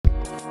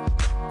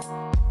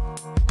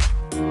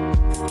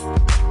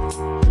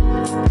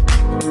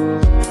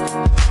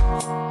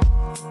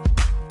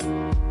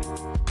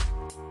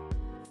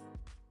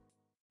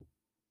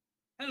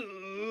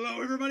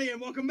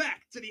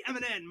to the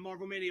M&N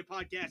Marvel Mania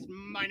podcast.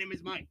 My name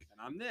is Mike. And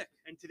I'm Nick.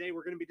 And today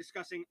we're going to be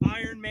discussing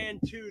Iron Man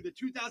 2, the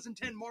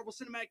 2010 Marvel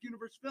Cinematic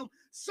Universe film.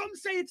 Some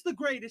say it's the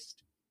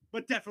greatest,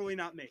 but definitely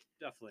not me.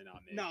 Definitely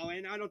not me. No,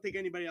 and I don't think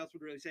anybody else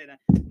would really say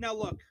that. Now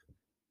look,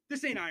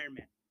 this ain't Iron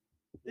Man.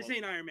 This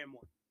ain't Iron Man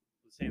 1.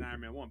 This ain't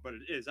Iron Man 1, but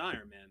it is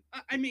Iron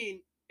Man. I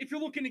mean, if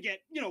you're looking to get,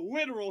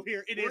 literal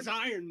here, it is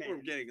Iron Man. We're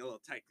getting a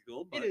little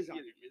technical, but it is Iron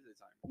Man. It is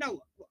Iron Man. Now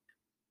look.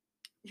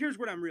 Here's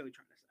what I'm really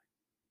trying to say.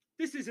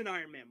 This isn't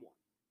Iron Man 1.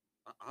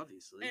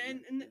 Obviously.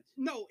 And yes.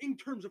 No, in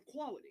terms of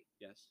quality.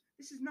 Yes.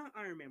 This is not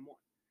Iron Man 1.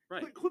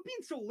 Right. Quit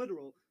being so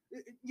literal.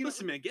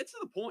 Listen, man, get to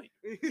the point.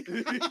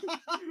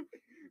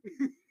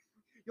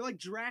 You're like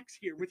Drax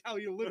here with how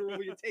you're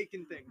literally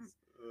taking things.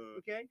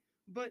 Okay?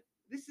 But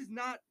this did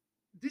not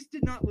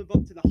live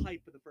up to the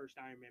hype of the first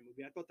Iron Man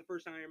movie. I thought the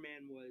first Iron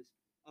Man was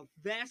a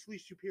vastly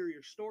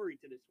superior story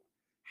to this one.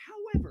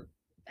 However,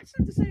 that's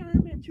not to say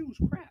Iron Man 2 was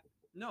crap.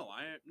 No,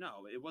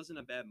 it wasn't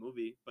a bad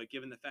movie, but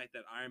given the fact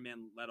that Iron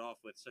Man led off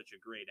with such a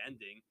great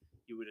ending,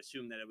 you would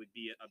assume that it would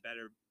be a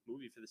better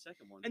movie for the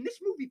second one. And this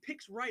movie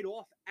picks right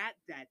off at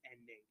that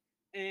ending,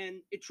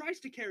 and it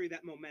tries to carry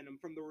that momentum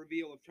from the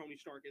reveal of Tony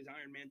Stark as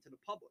Iron Man to the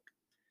public.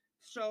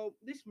 So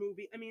this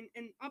movie, and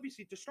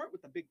obviously to start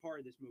with the big part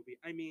of this movie,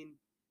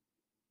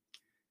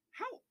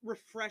 how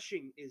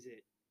refreshing is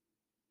it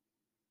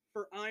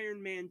for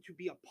Iron Man to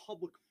be a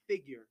public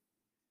figure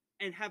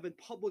and have a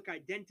public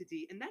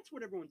identity? And that's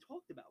what everyone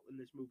talked about when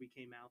this movie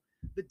came out.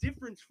 The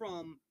difference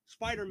from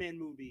Spider-Man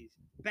movies,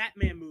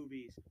 Batman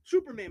movies,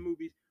 Superman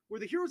movies, where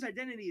the hero's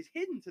identity is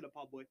hidden to the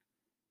public.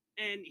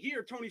 And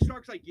here, Tony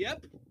Stark's like,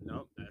 yep.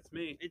 Nope, that's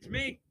me. It's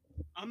me.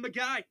 I'm the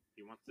guy.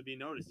 He wants to be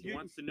noticed. He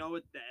wants to know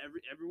it that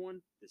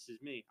everyone, this is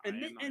me. And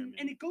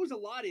it goes a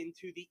lot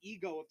into the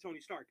ego of Tony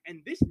Stark.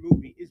 And this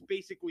movie is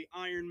basically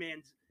Iron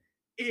Man's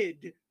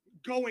id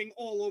going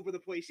all over the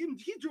place.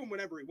 He's doing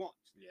whatever he wants.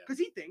 Because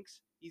he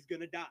thinks he's going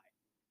to die.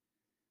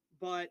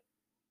 But,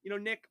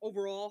 Nick,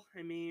 overall,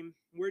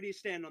 where do you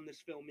stand on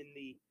this film in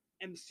the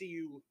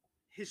MCU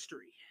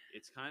history?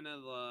 It's kind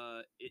of,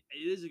 it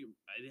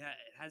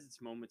has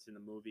its moments in the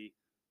movie.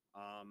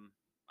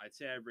 I'd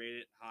say I rate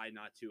it high,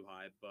 not too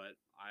high, but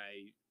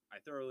I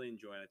thoroughly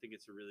enjoy it. I think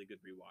it's a really good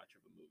rewatch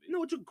of a movie.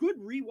 No, it's a good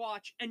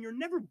rewatch, and you're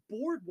never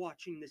bored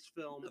watching this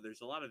film. No,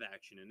 there's a lot of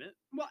action in it.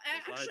 Well,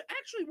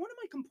 actually, one of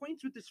my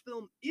complaints with this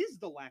film is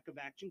the lack of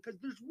action, because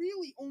there's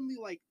really only,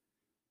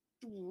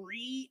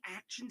 3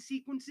 action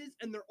sequences,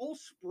 and they're all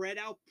spread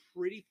out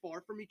pretty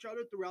far from each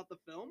other throughout the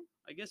film.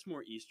 I guess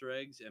more Easter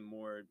eggs and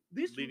more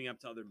leading up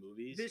to other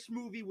movies. This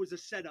movie was a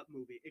setup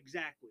movie,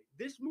 exactly.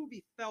 This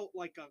movie felt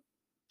like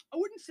I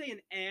wouldn't say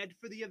an ad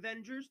for the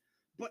Avengers,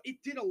 but it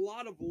did a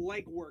lot of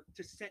legwork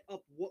to set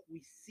up what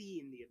we see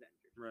in the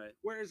Avengers. Right.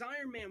 Whereas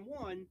Iron Man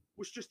 1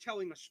 was just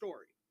telling a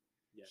story.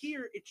 Yes.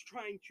 Here, it's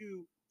trying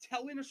to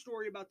tell in a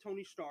story about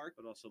Tony Stark,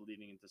 but also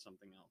leading into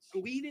something else.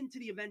 Lead into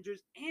the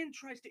Avengers, and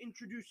tries to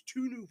introduce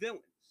 2 new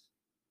villains.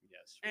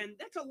 Yes. And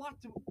that's a lot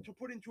to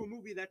put into a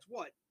movie that's,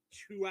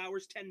 2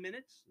 hours, 10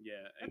 minutes?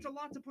 Yeah. That's a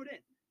lot to put in.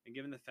 And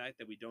given the fact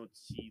that we don't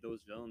see those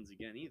villains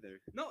again either.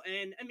 No,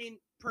 and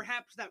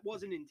perhaps that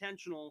wasn't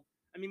intentional.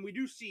 We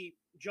do see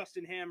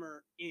Justin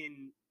Hammer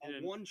in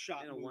a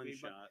one-shot movie,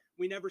 but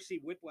we never see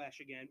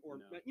Whiplash again. Or,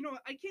 no.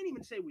 I can't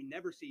even say we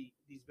never see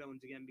these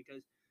villains again,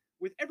 because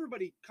with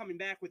everybody coming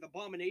back, with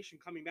Abomination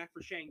coming back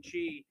for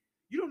Shang-Chi,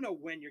 you don't know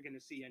when you're going to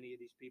see any of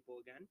these people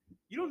again.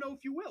 You don't know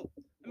if you will.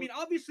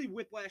 Obviously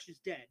Whiplash is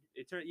dead.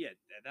 At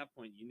that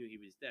point you knew he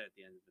was dead at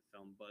the end of the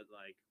film, but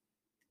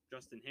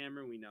Justin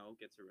Hammer, we know,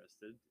 gets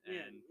arrested,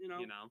 and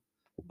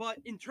But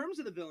in terms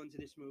of the villains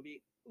of this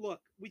movie, look,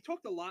 we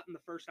talked a lot in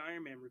the first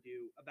Iron Man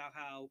review about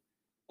how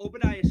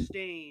Obadiah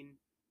Stane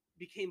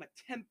became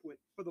a template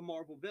for the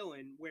Marvel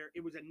villain, where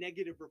it was a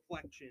negative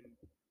reflection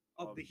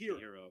of the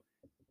hero.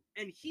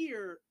 And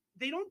here,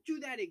 they don't do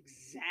that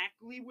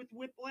exactly with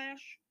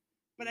Whiplash,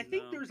 but I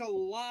think there's a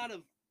lot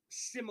of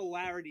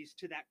similarities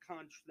to that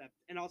concept,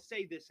 and I'll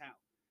say this out.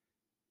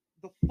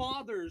 The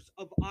fathers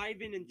of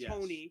Ivan and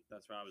Tony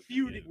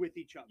feuded with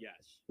each other.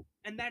 Yes.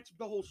 And that's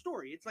the whole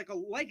story. It's like a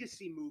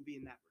legacy movie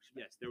in that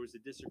respect. Yes, there was a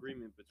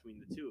disagreement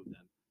between the two of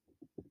them.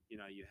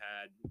 You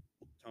had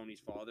Tony's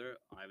father,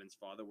 Ivan's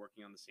father,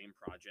 working on the same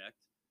project,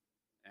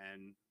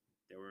 and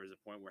there was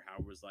a point where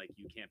Howard was like,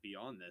 you can't be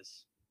on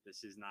this.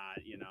 This is not,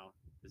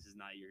 this is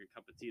not your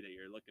cup of tea that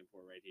you're looking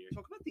for right here.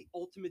 Talk about the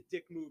ultimate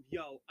dick move.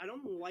 Yo, I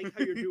don't like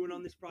how you're doing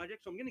on this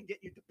project, so I'm going to get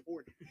you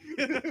deported.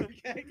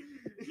 Okay?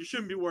 You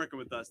shouldn't be working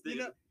with us.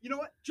 You know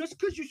what? Just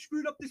because you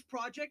screwed up this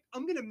project,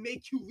 I'm going to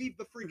make you leave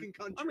the freaking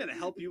country. I'm going to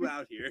help you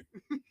out here.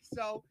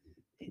 So,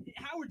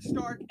 Howard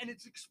Stark, and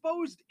it's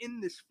exposed in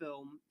this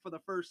film for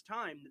the first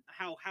time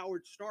how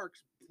Howard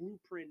Stark's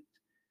blueprint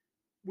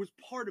was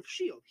part of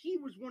S.H.I.E.L.D. He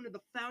was one of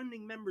the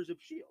founding members of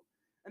S.H.I.E.L.D.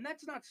 And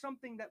that's not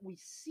something that we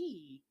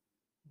see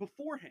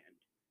beforehand.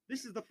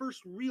 This is the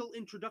first real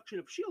introduction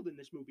of S.H.I.E.L.D. in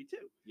this movie,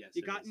 too. Yes,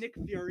 you got Nick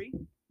Fury.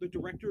 the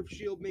director of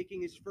S.H.I.E.L.D.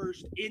 making his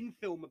first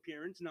in-film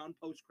appearance,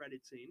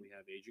 non-post-credit scene. We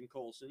have Agent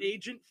Coulson.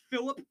 Agent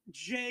Philip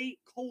J.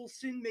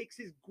 Coulson makes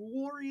his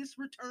glorious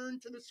return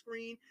to the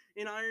screen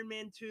in Iron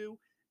Man 2.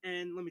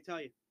 And let me tell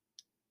you,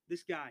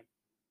 this guy,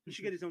 he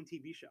should get his own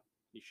TV show.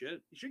 He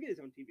should. He should get his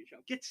own TV show.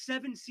 Get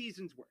 7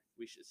 seasons worth.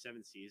 We should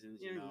 7 seasons.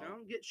 Yeah, You know.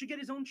 should get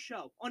his own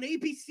show on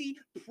ABC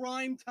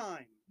prime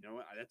time. You know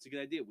what? That's a good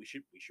idea. We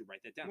should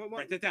write that down. Well,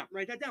 write that down.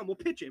 Write that down. We'll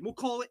pitch it. We'll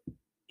call it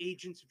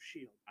Agents of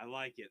S.H.I.E.L.D. I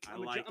like it.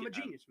 I'm a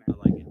genius, I man.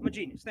 like it. I'm a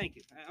genius. Thank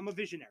you. I'm a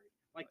visionary,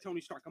 like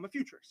Tony Stark. I'm a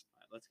futurist.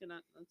 All right, let's get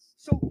on. Let's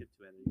So- get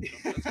to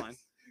it. That's fine.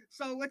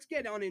 So let's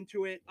get on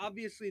into it.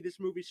 Obviously, this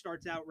movie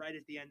starts out right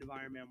at the end of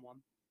Iron Man 1.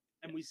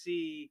 And we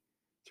see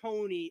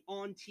Tony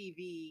on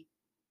TV,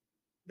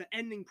 the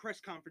ending press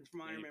conference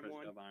from Iron Man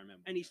 1. Of Iron Man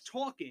 1. And he's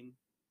talking,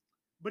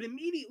 but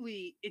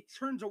immediately it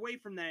turns away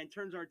from that and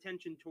turns our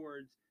attention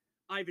towards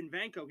Ivan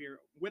Vanko here,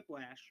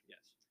 Whiplash. Yes.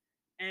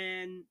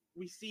 And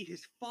we see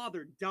his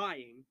father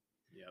dying.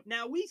 Yep.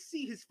 Now, we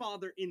see his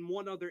father in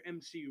one other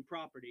MCU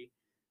property.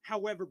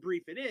 However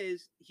brief it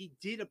is, he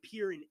did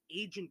appear in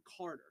Agent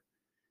Carter.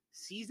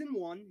 Season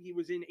 1, he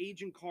was in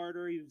Agent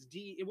Carter. He was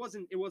it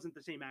wasn't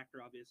the same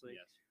actor, obviously.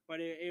 Yes. But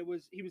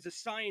he was a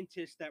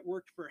scientist that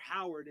worked for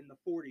Howard in the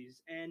 40s.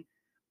 And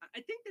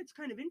I think that's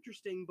kind of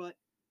interesting, but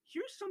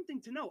here's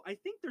something to know. I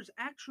think there's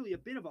actually a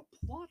bit of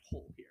a plot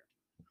hole here.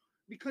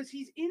 Because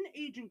he's in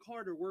Agent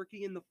Carter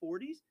working in the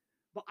 40s,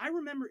 but I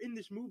remember in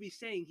this movie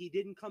saying he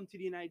didn't come to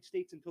the United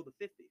States until the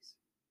 50s.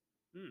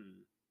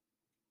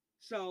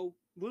 So,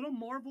 little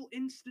Marvel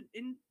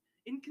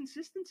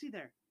inconsistency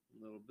there.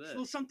 A little It's bit. a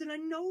little something I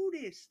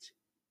noticed.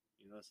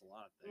 You know, that's a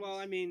lot of things. Well,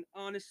 I mean,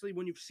 honestly,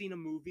 when you've seen a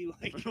movie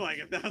like like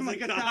a thousand, like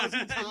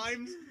 1,000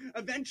 times,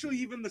 eventually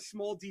even the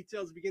small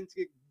details begin to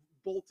get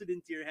bolted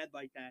into your head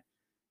like that.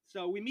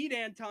 So we meet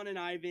Anton and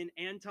Ivan.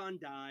 Anton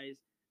dies,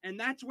 and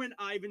that's when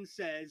Ivan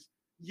says,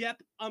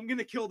 "Yep, I'm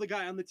gonna kill the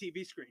guy on the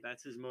TV screen."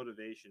 That's his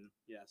motivation.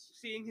 Yes.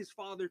 Seeing his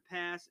father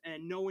pass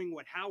and knowing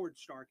what Howard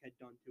Stark had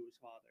done to his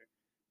father,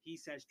 he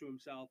says to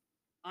himself,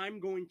 "I'm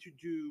going to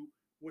do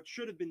what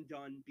should have been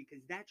done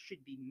because that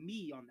should be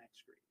me on that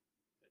screen.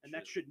 And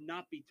that should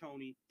not be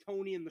Tony.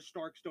 Tony and the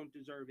Starks don't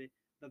deserve it.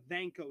 The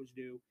Vankos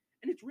do."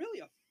 And it's really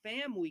a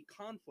family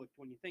conflict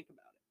when you think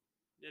about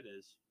it. It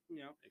is. You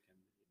know? It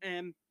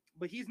can be.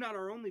 But he's not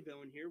our only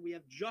villain here. We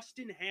have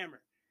Justin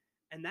Hammer.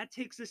 And that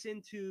takes us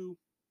into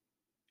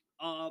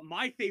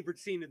my favorite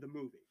scene of the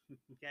movie.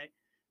 Okay?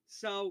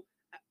 So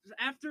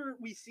after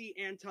we see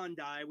Anton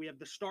die, we have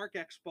the Stark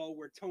Expo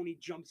where Tony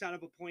jumps out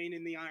of a plane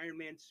in the Iron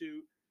Man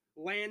suit,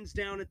 lands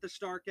down at the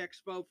Stark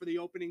Expo for the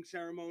opening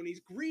ceremonies,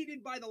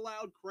 greeted by the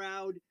loud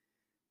crowd,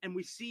 and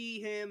we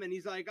see him, and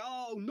he's like,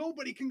 "Oh,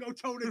 nobody can go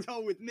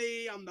toe-to-toe with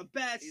me. I'm the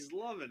best." He's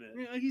loving it.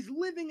 You know, he's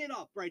living it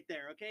up right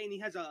there, okay? And he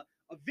has a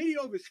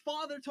video of his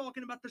father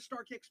talking about the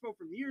Stark Expo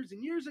from years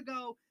and years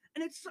ago,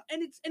 and it's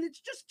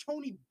just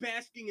Tony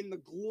basking in the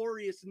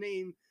glorious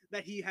name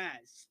that he has,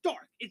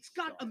 Stark. It's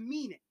got a Stark.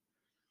 meaning.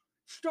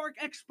 Stark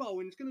Expo,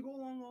 and it's going to go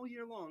along all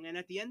year long. And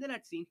at the end of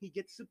that scene, he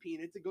gets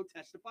subpoenaed to go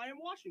testify in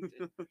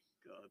Washington.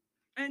 God.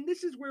 And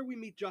this is where we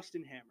meet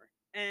Justin Hammer.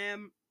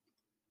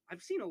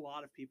 I've seen a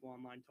lot of people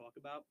online talk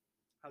about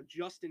how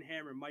Justin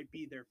Hammer might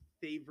be their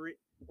favorite,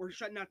 or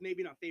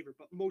maybe not favorite,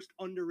 but most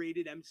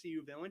underrated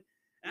MCU villain.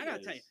 And I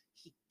gotta tell you,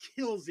 he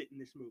kills it in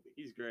this movie.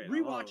 He's great.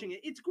 Rewatching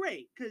it, it's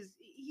great because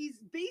he's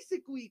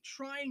basically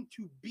trying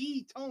to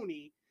be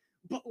Tony,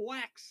 but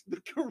lacks the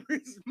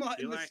charisma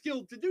and the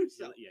skill to do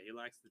so. He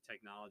lacks the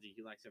technology.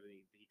 He lacks everything.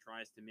 He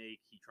tries to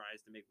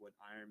make what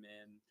Iron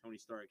Man, Tony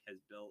Stark has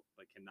built,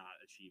 but cannot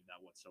achieve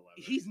that whatsoever.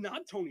 He's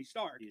not Tony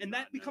Stark, He's and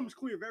not, that becomes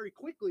clear very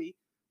quickly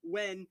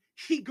when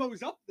he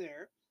goes up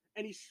there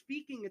and he's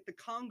speaking at the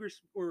Congress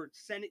or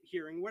Senate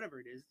hearing, whatever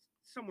it is,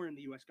 somewhere in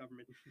the U.S.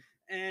 government,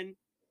 and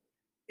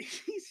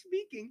he's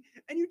speaking,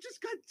 and you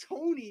just got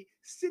Tony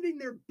sitting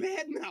there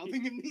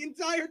bad-mouthing him the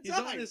entire time. He's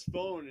on his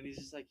phone, and he's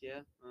just like,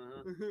 "Yeah,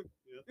 uh-huh."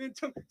 And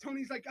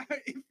Tony's like,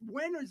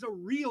 "When is a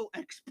real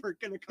expert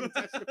gonna come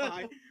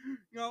testify?" You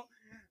know,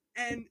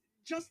 and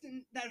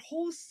Justin, that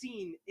whole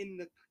scene in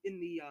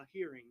the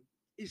hearing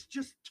is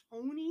just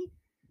Tony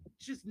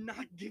just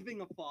not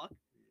giving a fuck,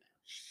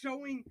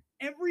 showing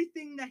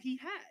everything that he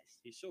has.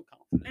 He's so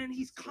confident, and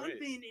he's It's great.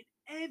 confident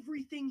in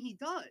everything he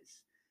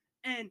does.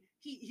 And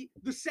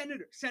the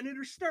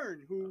Senator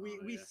Stern, who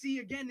we see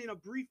again in a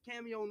brief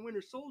cameo in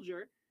Winter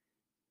Soldier,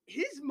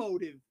 his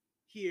motive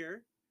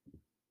here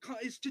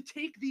is to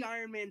take the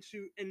Iron Man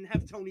suit and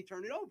have Tony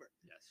turn it over.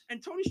 Yes.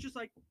 And Tony's just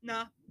like,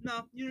 nah,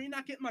 you're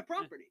not getting my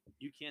property.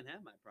 You can't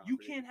have my property. You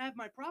can't have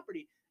my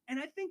property. And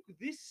I think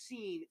this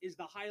scene is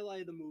the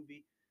highlight of the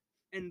movie.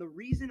 And the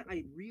reason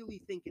I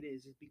really think it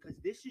is because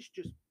this is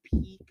just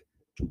peak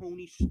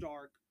Tony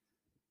Stark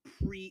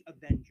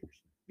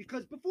pre-Avengers.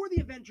 Because before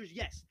the Avengers,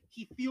 yes,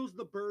 he feels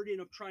the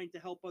burden of trying to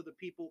help other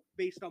people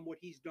based on what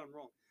he's done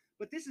wrong.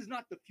 But this is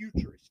not the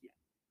futurist yet.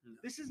 No.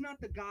 This is not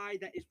the guy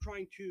that is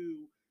trying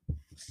to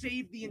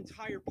save the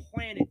entire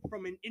planet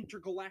from an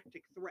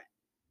intergalactic threat.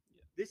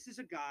 Yeah. This is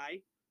a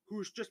guy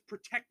who's just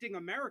protecting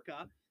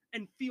America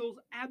and feels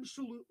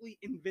absolutely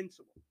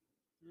invincible.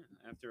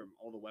 Yeah, after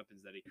all the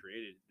weapons that he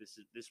created,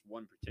 this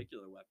one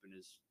particular weapon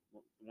is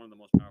one of the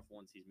most powerful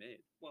ones he's made.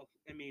 Well,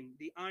 I mean,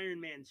 the Iron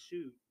Man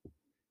suit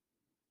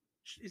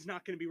is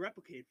not going to be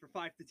replicated for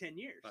 5 to 10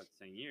 years. 5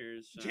 to 10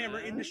 years. Hammer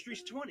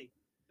Industries 20,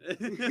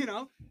 you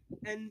know,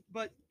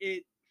 but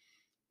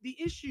the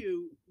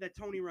issue that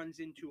Tony runs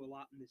into a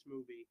lot in this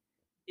movie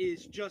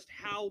is just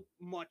how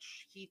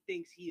much he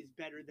thinks he is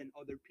better than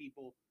other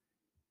people.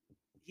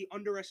 He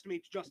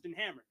underestimates Justin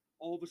Hammer.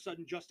 All of a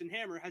sudden, Justin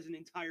Hammer has an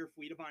entire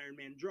fleet of Iron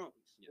Man drones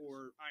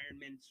or Iron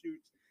Man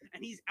suits,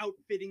 and he's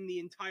outfitting the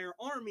entire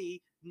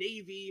army,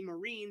 Navy,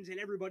 Marines, and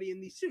everybody in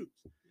these suits.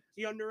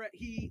 He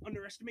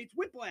underestimates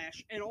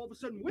Whiplash, and all of a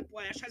sudden,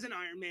 Whiplash has an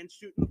Iron Man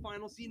suit in the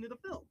final scene of the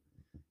film.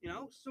 You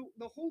know, so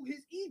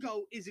his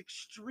ego is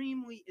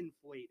extremely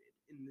inflated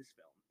in this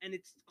film, and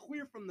it's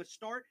clear from the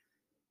start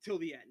till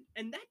the end,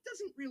 and that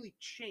doesn't really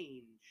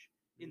change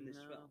in this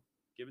film.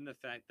 Given the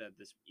fact that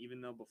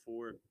even though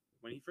before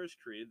when he first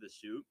created the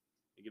suit,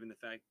 and given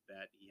the fact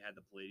that he had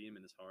the palladium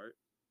in his heart,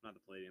 not the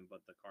palladium, but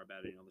the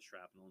carbide, the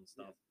shrapnel and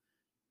stuff,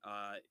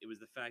 it was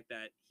the fact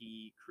that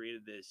he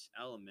created this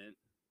element,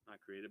 not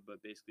created,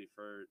 but basically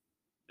for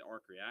the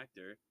arc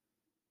reactor,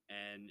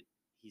 and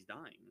he's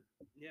dying.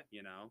 Yeah,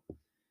 you know.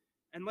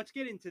 And let's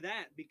get into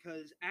that,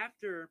 because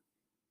after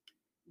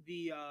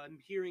the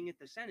hearing at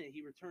the Senate,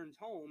 he returns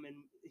home and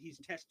he's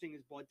testing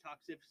his blood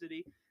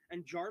toxicity,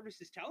 and Jarvis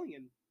is telling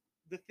him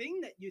the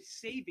thing that is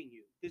saving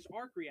you, this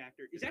arc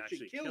reactor, is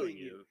actually killing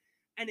you.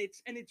 And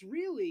it's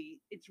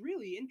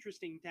really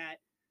interesting that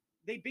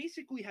they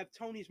basically have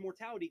Tony's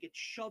mortality get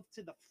shoved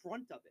to the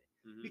front of it,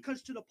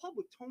 because to the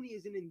public, Tony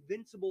is an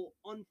invincible,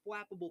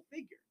 unflappable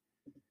figure.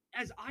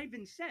 As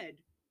Ivan said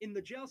in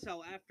the jail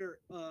cell after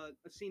a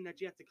scene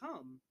that's yet to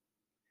come,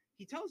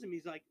 he tells him,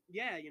 he's like,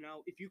 yeah, you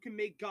know, if you can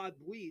make God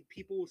bleed,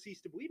 people will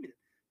cease to believe in him.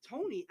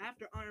 Tony,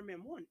 after Iron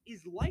Man 1,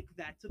 is like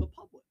that to the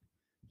public.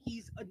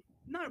 He's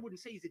I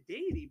wouldn't say he's a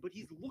deity, but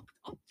he's looked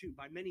up to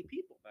by many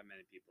people. By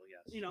many people,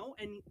 yes. You know,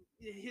 and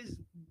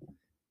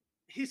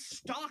his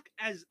stock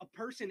as a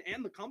person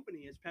and the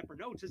company, as Pepper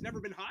notes, has never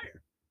been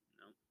higher.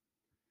 No.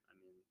 I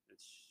mean,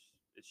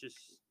 it's just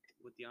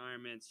with the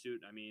Iron Man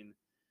suit, I mean,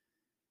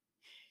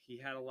 he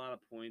had a lot of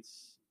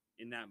points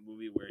in that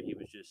movie where he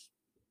was just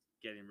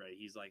getting ready.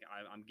 He's like,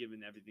 I'm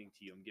giving everything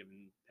to you. I'm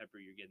giving Pepper,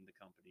 you're getting the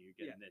company. You're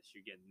getting this,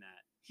 you're getting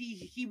that.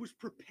 He was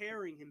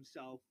preparing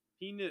himself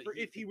He knew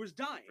if he was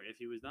dying. For if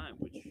he was dying,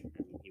 which I mean,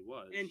 he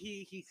was. And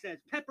he says,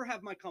 Pepper,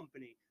 have my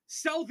company.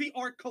 Sell the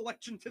art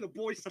collection to the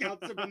Boy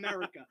Scouts of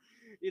America.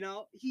 You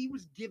know, he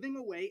was giving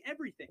away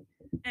everything.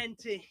 And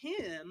to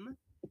him,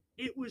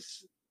 it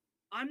was,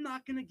 I'm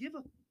not going to give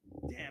a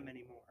damn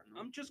anymore.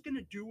 I'm just going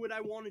to do what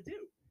I want to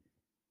do.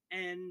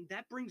 And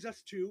that brings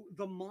us to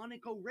the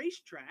Monaco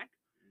racetrack,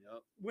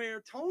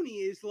 where Tony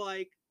is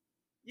like,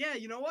 yeah,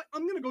 you know what?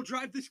 I'm going to go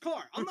drive this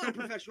car. I'm not a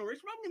professional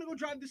racer, but I'm going to go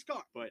drive this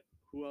car. But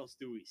who else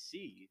do we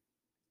see?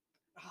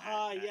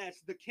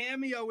 Yes, the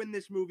cameo in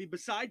this movie,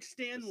 besides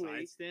Stan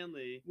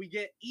Lee, we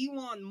get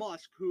Elon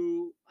Musk,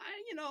 who,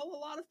 you know, a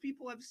lot of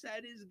people have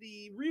said is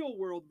the real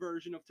world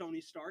version of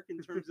Tony Stark in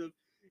terms of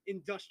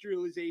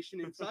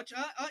industrialization and such.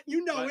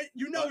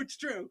 It's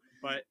true.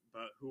 But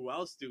who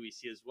else do we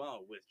see as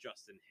well with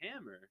Justin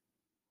Hammer?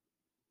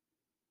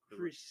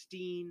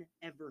 Christine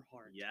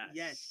Everhart.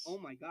 Yes. Oh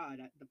my God.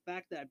 The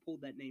fact that I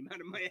pulled that name out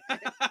of my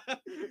head,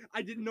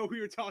 I didn't know we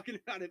were talking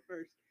about it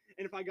first.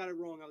 And if I got it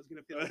wrong, I was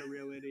going to feel like a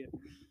real idiot.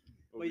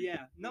 But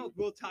yeah, no,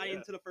 we'll tie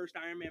into the first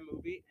Iron Man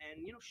movie.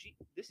 And, you know,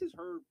 this is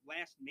her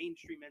last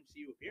mainstream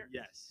MCU appearance.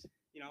 Yes.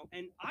 You know,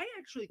 and I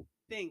actually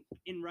think,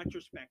 in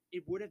retrospect,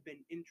 it would have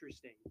been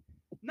interesting.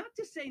 Not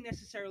to say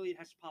necessarily it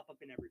has to pop up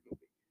in every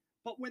movie,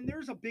 but when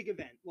there's a big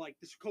event like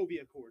the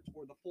Sokovia Accords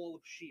or the Fall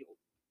of S.H.I.E.L.D.,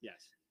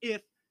 yes,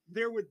 if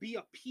there would be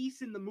a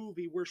piece in the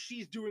movie where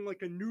she's doing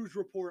like a news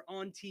report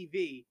on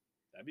TV,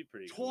 that'd be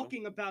pretty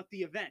talking about the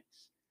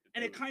events.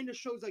 And it kind of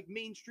shows like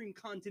mainstream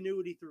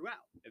continuity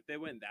throughout. If they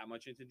went that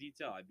much into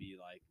detail, I'd be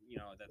like, you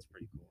know, that's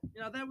pretty cool. You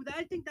know,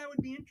 I think that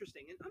would be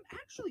interesting. And I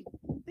actually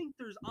think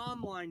there's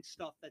online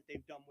stuff that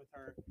they've done with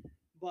her,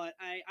 but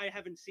I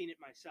haven't seen it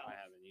myself. I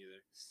haven't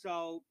either.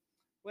 So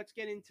let's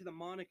get into the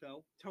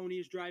Monaco. Tony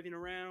is driving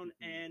around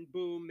and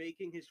boom,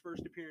 making his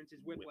first appearance as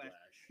Whiplash.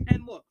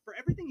 And look, for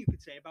everything you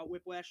could say about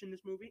Whiplash in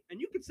this movie,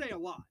 and you could say a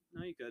lot.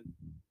 No, you could.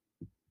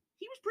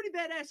 He was pretty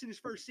badass in his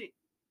first scene.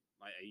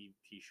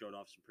 He showed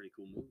off some pretty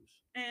cool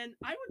moves. And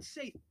I would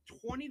say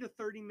 20 to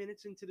 30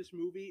 minutes into this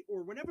movie,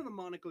 or whenever the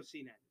Monaco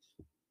scene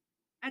ends,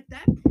 at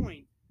that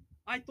point,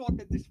 I thought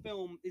that this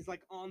film is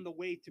like on the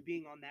way to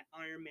being on that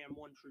Iron Man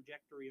 1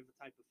 trajectory of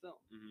a type of film.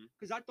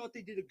 Because I thought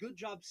they did a good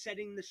job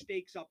setting the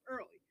stakes up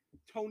early.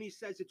 Tony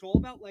says it's all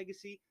about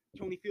legacy.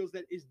 Tony feels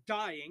that is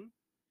dying.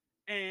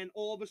 And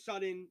all of a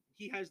sudden,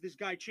 he has this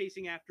guy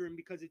chasing after him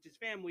because it's his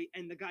family.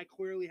 And the guy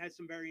clearly has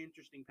some very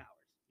interesting powers.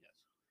 Yes.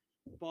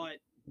 But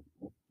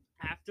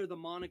after the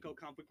Monaco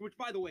conflict, which,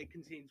 by the way,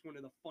 contains one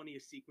of the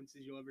funniest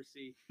sequences you'll ever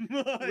see.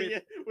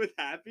 With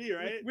Happy,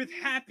 right? With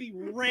Happy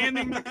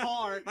ramming the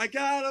car. I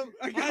got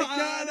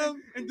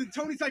him! And then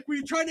Tony's like, "Were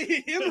you trying to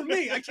hit him or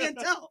me? I can't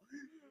tell."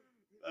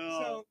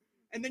 Oh, So,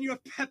 and then you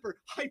have Pepper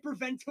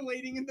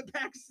hyperventilating in the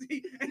back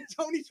seat, and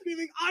Tony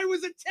screaming, "I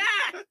was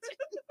attacked!"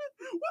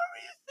 What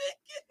were you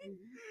thinking?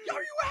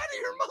 Are you out of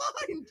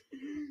your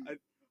mind?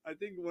 I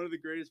think one of the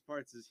greatest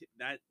parts is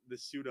that the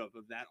suit up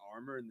of that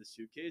armor in the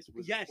suitcase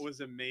was Yes.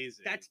 was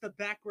amazing. That's the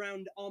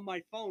background on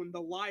my phone,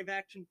 the live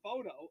action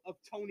photo of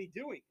Tony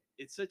doing it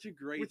it's such a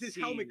great with his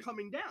scene. helmet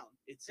coming down.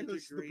 It's And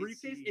such the a great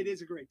briefcase, scene. it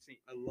is a great scene.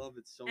 I love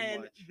it so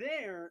And much.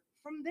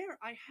 from there,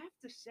 I have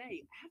to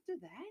say, after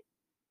that,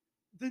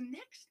 the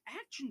next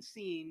action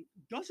scene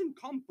doesn't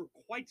come for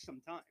quite some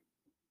time.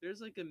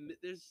 There's like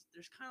there's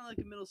kind of like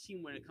a middle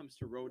scene when it comes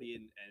to Rhodey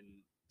and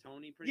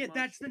Tony. Pretty Yeah, much.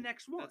 that's the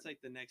next one. That's like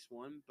the next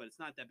one, but it's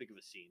not that big of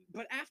a scene.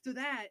 But after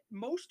that,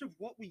 most of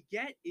what we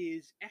get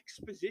is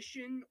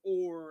exposition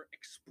or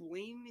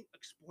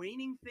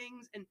explaining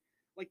things, and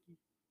like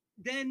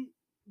then.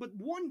 But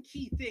one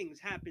key thing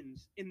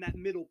happens in that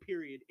middle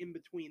period in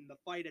between the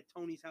fight at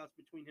Tony's house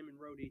between him and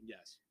Rhodey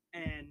Yes,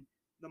 and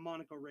the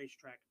Monaco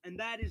racetrack, and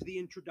that is the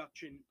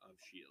introduction of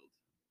Shield.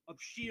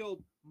 of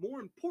Shield. More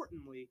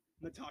importantly,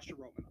 Natasha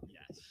Romanoff.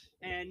 Yes,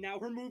 And now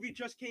her movie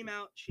just came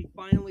out. She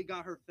finally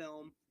got her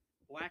film.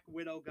 Black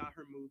Widow got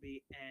her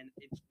movie, and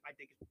I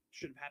think it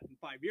should have happened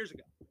 5 years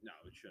ago. no,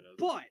 it should have.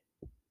 But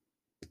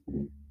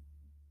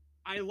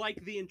I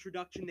like the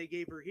introduction they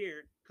gave her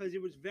here because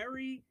it was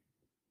very.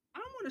 I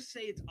don't want to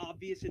say it's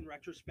obvious in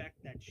retrospect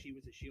that she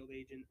was a Shield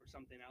agent or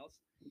something else,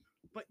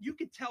 but you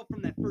could tell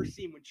from that first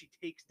scene when she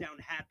takes down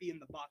Happy in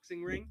the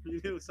boxing ring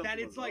that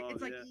it's like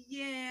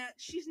yeah,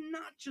 she's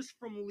not just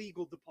from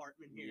legal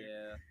department here.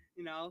 Yeah,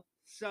 You know.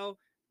 So,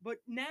 but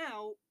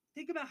now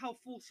think about how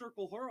full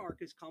circle her arc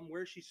has come,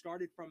 where she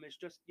started from as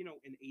just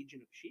an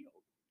agent of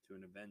Shield to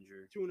an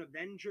Avenger. to an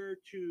Avenger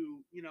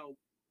to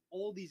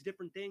all these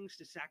different things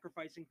to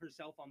sacrificing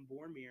herself on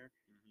Vormir,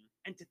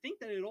 and to think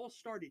that it all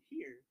started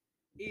here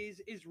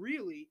is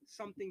really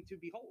something to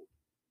behold.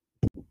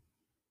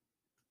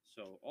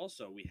 So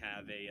also we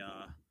have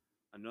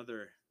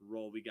another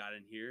role we got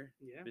in here,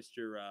 Yeah.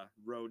 Mr.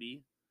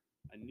 Rhodey,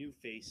 a new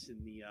face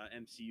in the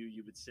MCU,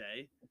 you would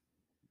say.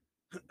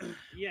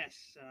 Yes,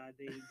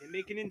 they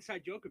make an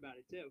inside joke about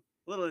it too.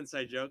 Little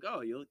inside joke.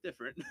 Oh, you look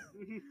different.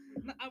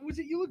 Was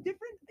it you look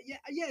different? Yeah.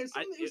 It was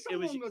something, it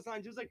was- along those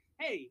lines. It was like,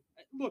 hey,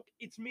 look,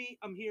 it's me.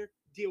 I'm here.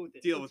 Deal with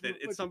it. Deal Let's with it.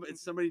 move- let's-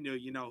 It's somebody new.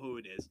 You know who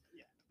it is.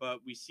 Yeah. But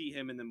we see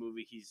him in the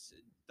movie. He's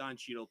Don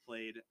Cheadle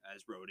played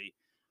as Rhodey.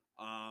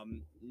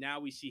 Now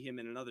we see him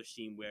in another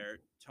scene where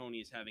Tony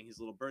is having his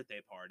little birthday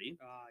party.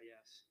 Ah,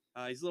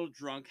 yes. He's a little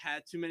drunk,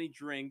 had too many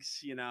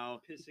drinks,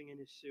 Pissing in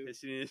his suit.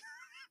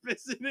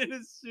 pissing in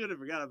his suit. I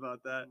forgot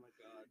about that. Oh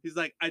my god. He's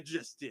like, I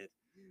just did.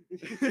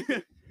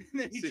 And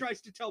then he See-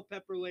 tries to tell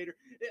Pepper later,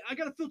 I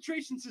got a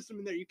filtration system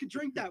in there. You can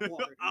drink that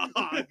water.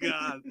 Oh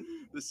god,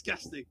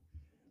 disgusting.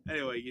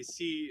 Anyway, you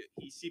see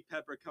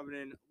Pepper coming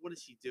in. What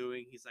is he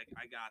doing? He's like,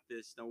 I got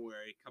this. Don't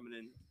worry. Coming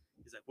in.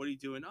 He's like, what are you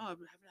doing? Oh, I'm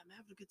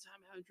having a good time,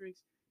 having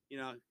drinks.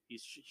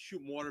 He's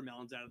shooting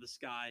watermelons out of the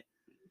sky.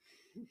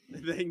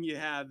 And then you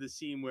have the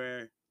scene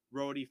where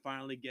Rhodey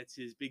finally gets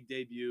his big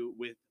debut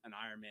with an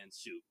Iron Man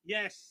suit.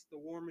 Yes, the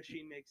War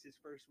Machine makes his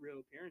first real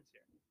appearance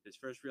here. His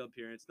first real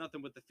appearance.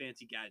 Nothing with the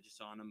fancy gadgets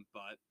on him,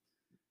 but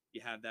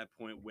you have that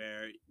point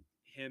where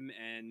him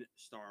and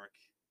Stark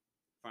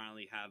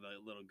finally have a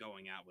little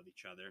going out with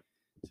each other.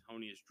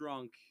 Tony is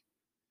drunk.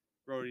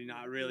 Rhodey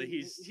not really.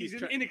 He's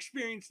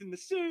inexperienced in the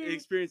suit.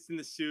 experienced in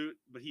the suit,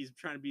 but he's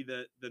trying to be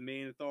the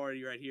main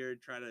authority right here.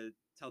 Try to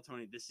tell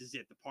Tony this is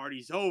it. The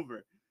party's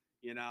over.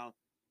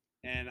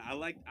 And I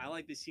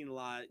like this scene a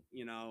lot.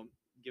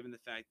 Given the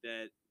fact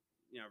that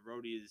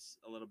Rhodey is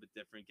a little bit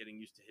different, getting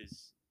used to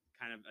his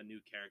kind of a new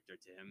character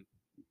to him.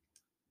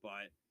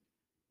 But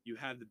you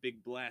have the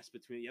big blast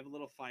between. You have a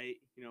little fight.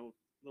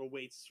 Little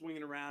weights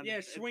swinging around. Yeah,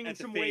 swinging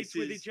some weights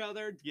with each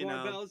other.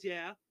 Barbells,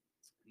 yeah.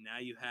 Now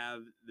you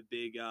have the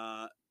big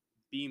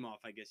beam off,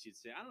 I guess you'd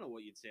say. I don't know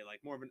what you'd say, like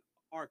more of an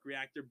arc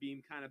reactor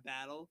beam kind of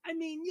battle. I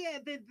mean, yeah,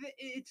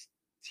 it's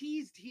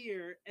teased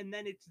here, and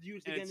then it's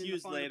used And again it's in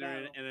used the final later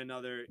battle,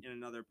 in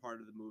another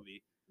part of the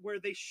movie, where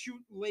they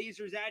shoot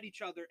lasers at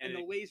each other, and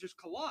And the lasers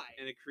collide.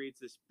 and it creates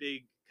this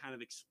big kind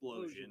of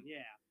explosion. Yeah.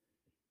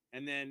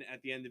 And then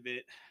at the end of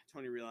it,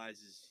 Tony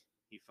realizes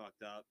he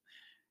fucked up.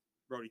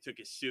 Rhodey took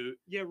his suit,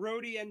 Yeah,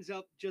 Rhodey ends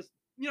up just,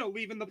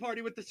 leaving the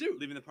party with the suit.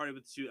 leaving the party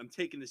with the suit. I'm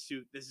taking the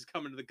suit. This is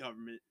coming to the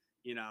government,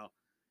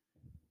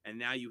 And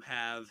now you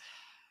have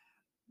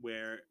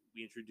where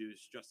we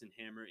introduce Justin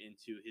Hammer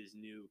into his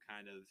new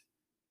kind of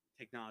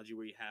technology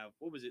where you have,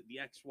 what was it, the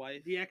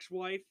ex-wife? The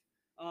ex-wife,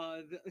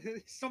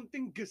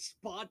 something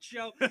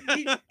gazpacho.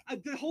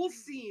 The whole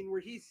scene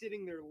where he's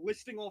sitting there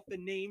listing off the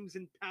names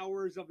and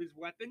powers of his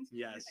weapons.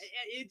 Yes.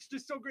 It's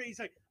just so great. He's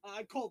like,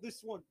 I call this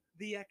one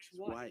the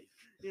ex-wife. Wife.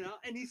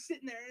 And he's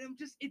sitting there, and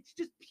it's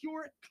just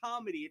pure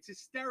comedy. It's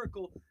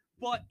hysterical,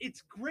 but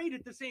it's great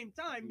at the same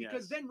time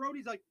because Yes. then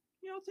Rhodey's like,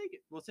 Yeah, I'll take it.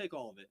 We'll take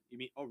all of it. You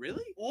mean? Oh,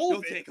 really? All You'll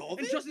of it. take all of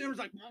And it? Justin Hammer's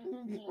like,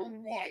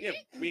 what? Yeah,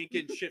 we ain't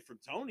getting shit from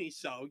Tony,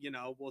 so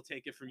we'll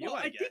take it from you. Well,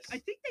 I guess. I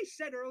think they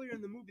said earlier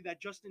in the movie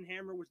that Justin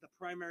Hammer was the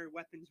primary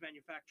weapons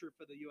manufacturer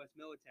for the U.S.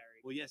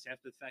 military. Well, yes,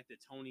 after the fact that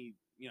Tony,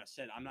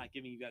 said, "I'm not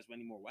giving you guys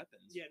any more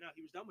weapons." Yeah, no,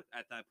 he was done with it.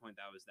 At that point,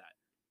 that was that.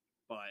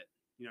 But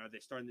they're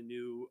starting the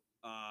new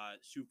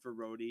suit for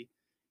Rhodey,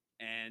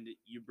 and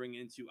you bring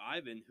into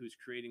Ivan, who's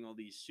creating all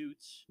these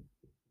suits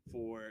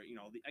for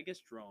I guess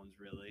drones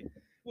really.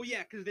 Well,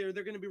 yeah, because they're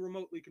going to be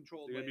remotely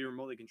controlled. They're going to be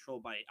remotely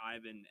controlled by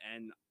Ivan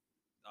and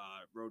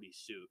Rhodey's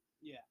suit.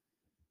 Yeah.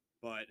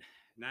 But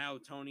now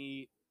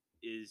Tony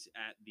is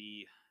at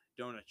the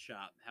donut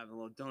shop having a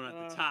little donut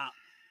at the top.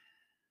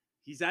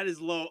 He's at his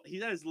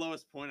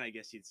lowest point, I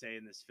guess you'd say,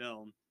 in this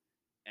film.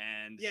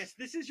 And yes,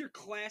 this is your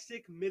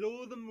classic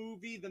middle of the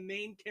movie. The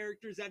main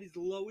character's at his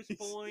lowest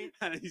point.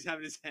 He's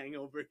having his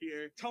hangover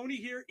here. Tony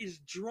here is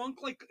drunk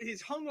like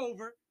he's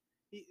hungover.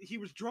 He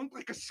was drunk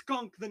like a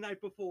skunk the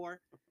night before.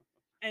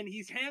 And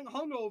he's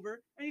hungover,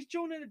 and he's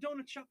chilling in a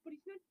donut shop, but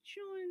he's not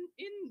chilling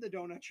in the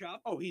donut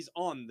shop. Oh, he's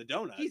on the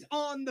donut. He's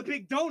on the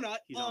big donut.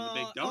 He's on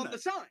the big donut. On the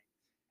sign.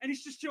 And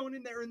he's just chilling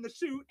in there in the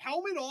suit,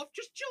 helmet off,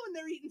 just chilling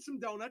there eating some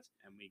donuts.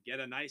 And we get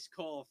a nice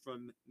call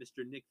from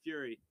Mr. Nick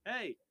Fury.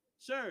 Hey,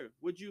 sir,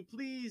 would you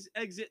please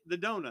exit the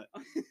donut?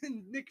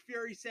 Nick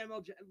Fury,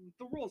 Samuel Jackson.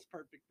 The role's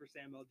perfect for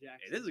Samuel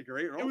Jackson. It is a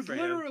great role. It was for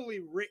literally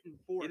him. written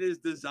for him. It is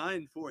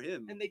designed for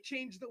him. And they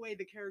changed the way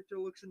the character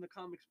looks in the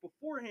comics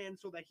beforehand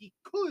so that he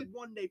could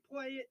one day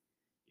play it.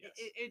 Yes.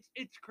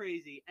 It's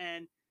crazy.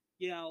 And,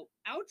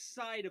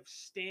 outside of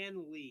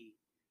Stan Lee,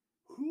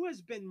 who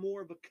has been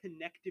more of a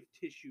connective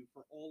tissue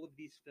for all of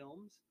these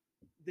films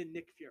than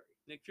Nick Fury?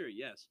 Nick Fury,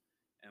 yes.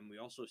 And we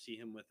also see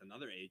him with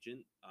another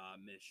agent,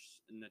 Miss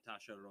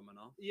Natasha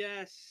Romanoff.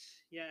 Yes.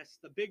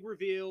 The big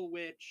reveal,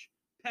 which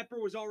Pepper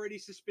was already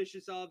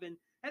suspicious of and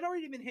had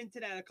already been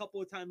hinted at a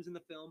couple of times in the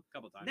film. A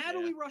couple times.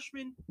 Natalie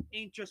Rushman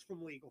ain't just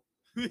from legal.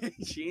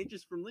 She ain't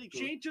just from legal.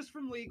 She ain't just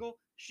from legal.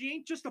 She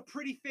ain't just a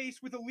pretty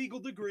face with a legal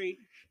degree.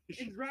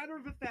 In matter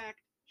of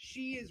fact,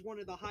 she is one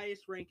of the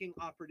highest ranking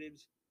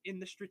operatives in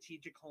the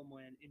Strategic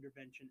Homeland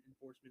Intervention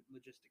Enforcement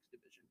Logistics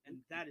Division. And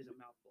that is a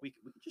mouthful. We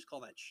could just call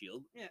that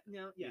SHIELD. Yeah,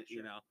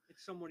 sure. If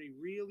somebody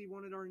really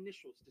wanted our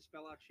initials to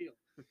spell out SHIELD.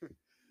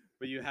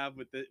 But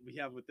we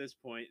have with this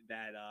point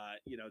that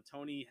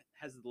Tony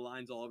has the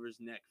lines all over his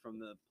neck from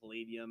the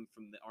palladium,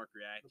 from the arc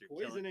reactor, the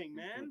poisoning,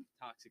 man,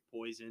 toxic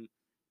poison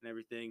and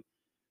everything.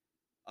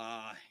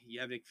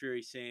 You have Nick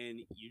Fury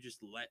saying, "You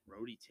just let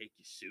Rhodey take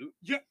your suit."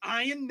 You're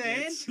Iron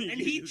Man,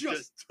 and he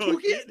just took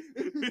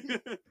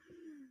it.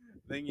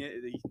 Then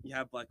you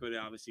have Black Widow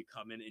obviously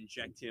come in,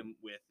 inject him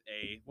with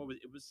it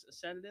was a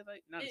sedative,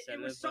 not a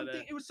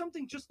sedative. It was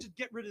something just to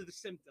get rid of the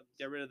symptoms.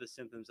 Get rid of the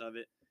symptoms of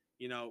it.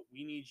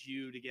 We need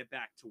you to get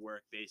back to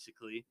work,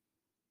 basically.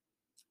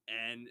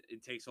 And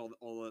it takes all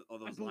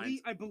those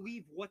lines. I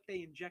believe what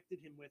they injected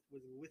him with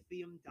was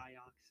lithium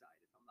dioxide,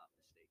 if I'm not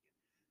mistaken.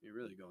 You're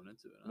really going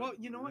into it. Huh? Well,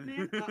 you know what,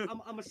 man?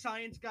 I'm a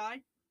science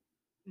guy.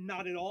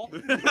 Not at all.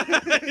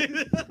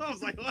 I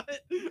was like,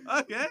 what?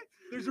 Okay.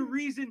 There's a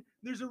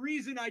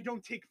reason I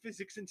don't take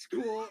physics in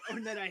school,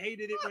 and that I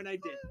hated it when I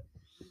did.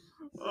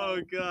 So,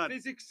 oh God.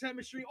 Physics,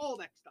 chemistry, all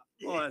that stuff.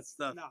 All that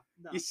stuff.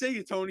 No. You say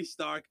you're Tony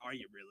Stark. Are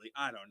you really?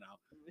 I don't know.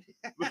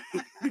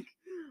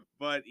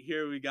 But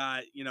here we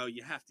got,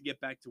 you have to get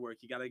back to work.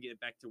 You got to get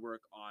back to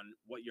work on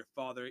what your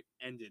father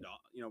ended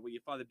on. What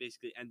your father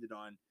basically ended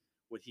on,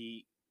 what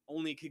he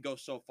only could go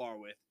so far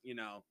with.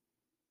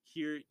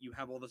 Here you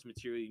have all this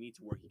material. You need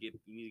to work. You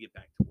need to get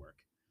back to work.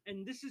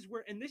 And this is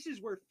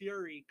where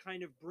Fury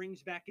kind of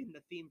brings back in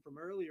the theme from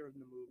earlier in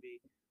the movie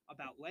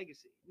about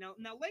legacy. Now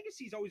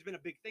legacy's always been a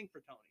big thing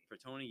for Tony. For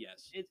Tony,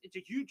 yes. It's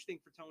a huge thing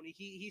for Tony.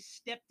 He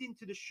stepped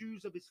into the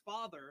shoes of his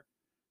father,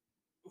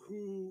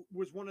 who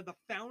was one of the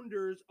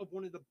founders of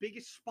one of the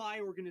biggest spy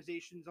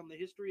organizations on the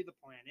history of the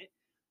planet.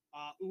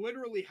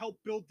 Literally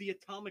helped build the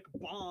atomic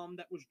bomb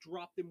that was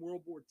dropped in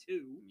World War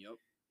II. Yep.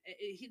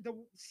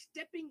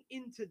 Stepping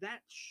into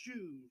that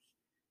shoes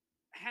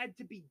had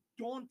to be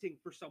daunting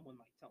for someone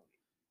like Tony.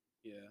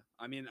 Yeah,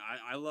 I mean,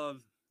 I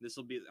love this.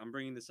 I'm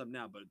bringing this up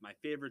now, but my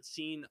favorite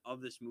scene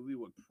of this movie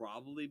would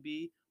probably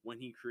be when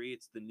he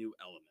creates the new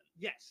element.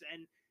 Yes,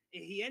 and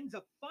he ends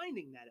up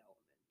finding that element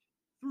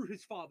through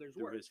his father's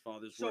work.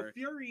 So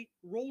Fury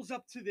rolls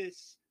up to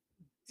this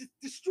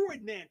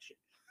destroyed mansion.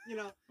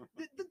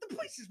 The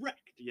place is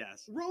wrecked.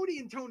 Yes. Rhodey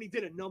and Tony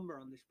did a number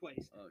on this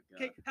place. Oh,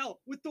 God. Okay, hell,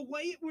 with the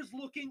way it was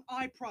looking,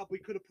 I probably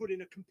could have put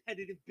in a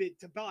competitive bid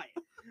to buy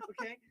it.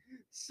 Okay,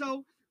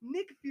 so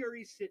Nick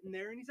Fury's sitting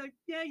there and he's like,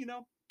 "Yeah,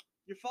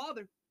 your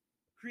father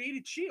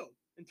created SHIELD,"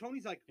 and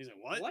Tony's like, "He's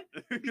like, what?"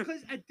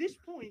 Because at this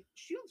point,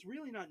 SHIELD's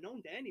really not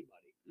known to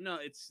anybody. No,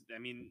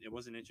 it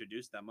wasn't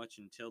introduced that much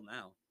until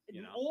now.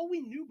 All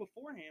we knew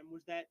beforehand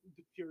was that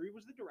Fury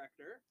was the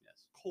director.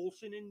 Yes.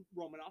 Coulson and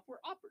Romanoff were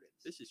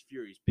operatives. This is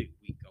Fury's big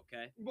week,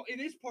 okay? Well, it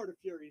is part of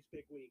Fury's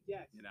big week,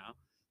 yes.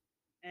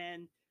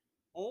 And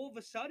all of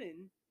a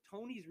sudden,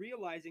 Tony's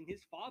realizing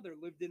his father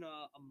lived in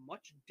a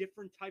much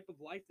different type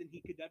of life than he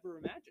could ever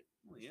imagine.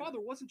 Well, His yeah. father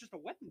wasn't just a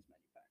weapons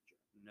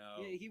manufacturer.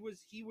 No. Yeah,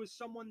 he was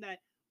someone that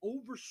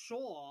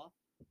oversaw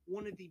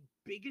one of the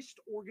biggest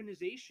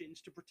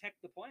organizations to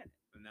protect the planet.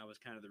 And that was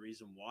kind of the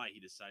reason why he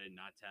decided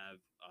not to have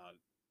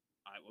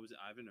what was it,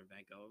 Ivan or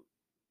Vanko?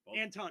 Both?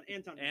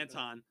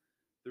 Anton.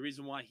 The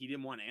reason why he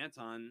didn't want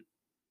Anton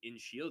in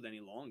Shield any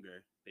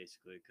longer,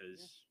 basically,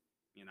 because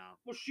you know,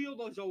 well, Shield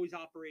has always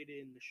operated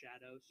in the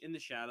shadows. in the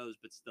shadows,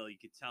 but still, you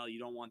could tell you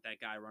don't want that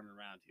guy running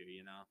around here.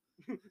 You know,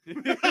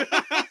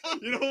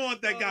 you don't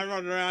want that guy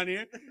running around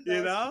here.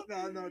 You know?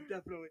 No,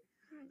 definitely.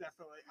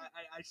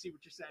 I see what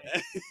you're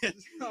saying.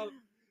 So,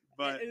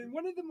 but and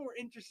one of the more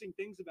interesting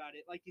things about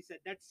it, like you said,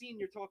 that scene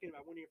you're talking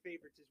about, one of your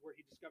favorites, is where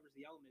he discovers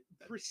the element.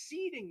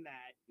 Preceding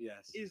that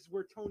yes, is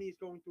where Tony is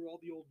going through all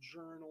the old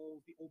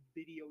journals, the old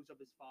videos of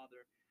his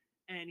father,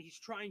 and he's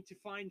trying to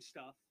find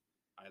stuff.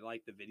 I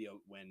like the video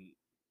when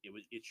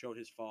it showed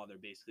his father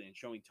basically and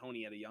showing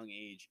Tony at a young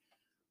age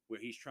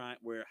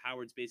where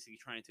Howard's basically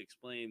trying to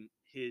explain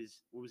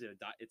his, what was it,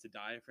 it's a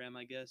diaphragm,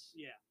 I guess.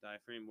 Yeah,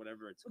 diaphragm,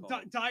 whatever it's called.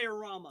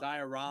 Diorama.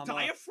 Diaphragm?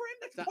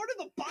 That's part of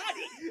the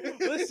body.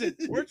 Listen,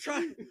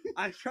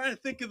 I'm trying to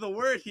think of the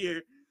word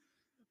here.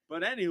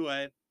 But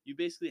anyway, you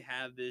basically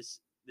have this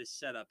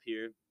setup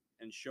here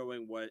and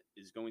showing what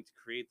is going to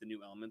create the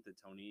new element that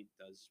Tony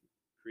does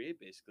create,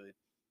 basically.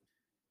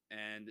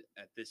 And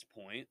at this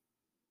point,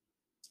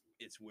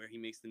 it's where he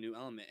makes the new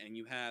element. And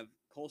you have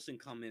Coulson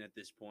come in at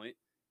this point,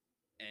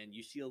 and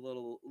you see a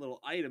little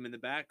item in the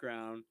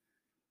background.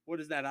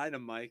 What is that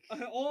item, Mike?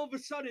 All of a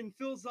sudden,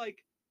 Phil's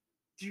like,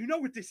 "Do you know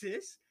what this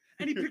is?"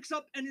 And he picks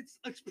up, and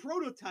it's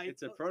prototype.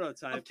 It's a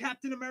prototype of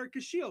Captain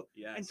America's shield.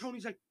 Yes. And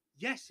Tony's like,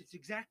 "Yes, it's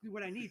exactly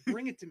what I need.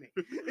 Bring it to me."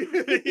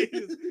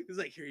 He's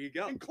like, "Here you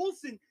go." And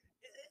Coulson,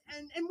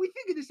 and we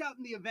figured this out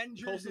in the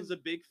Avengers. Coulson's a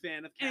big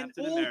fan of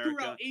Captain and all America.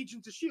 throughout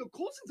Agents of S.H.I.E.L.D.,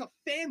 Coulson's a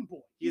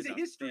fanboy. He's a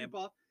history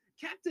buff.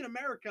 Captain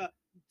America,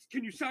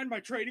 can you sign my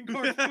trading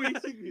cards,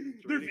 please?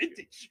 They're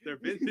vintage. They're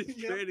vintage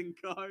trading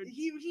cards.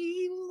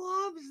 He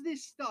loves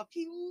this stuff.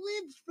 He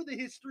lives for the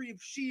history of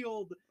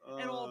S.H.I.E.L.D.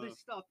 and all this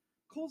stuff.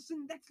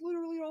 Coulson, that's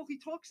literally all he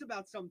talks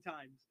about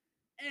sometimes.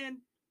 And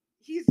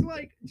he's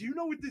like, "Do you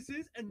know what this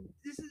is?" And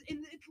this is,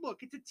 look,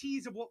 it's a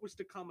tease of what was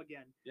to come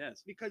again.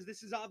 Yes. Because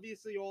this is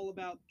obviously all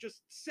about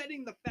just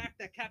setting the fact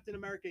that Captain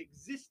America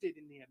existed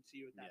in the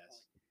MCU at that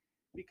point.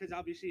 Because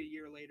obviously a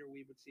year later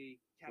we would see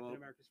Captain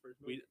America's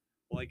first movie.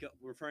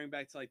 Referring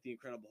back to like the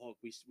Incredible Hulk,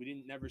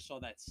 we never saw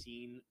that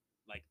scene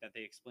like that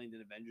they explained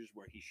in Avengers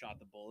where he shot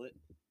the bullet.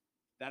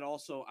 That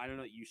also, I don't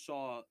know, you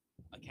saw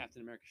a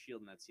Captain America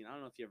shield in that scene. I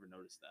don't know if you ever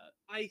noticed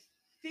that. I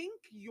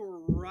think you're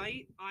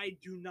right. I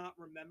do not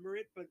remember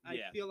it, but I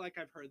feel like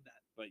I've heard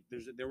that. But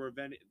there were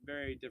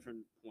very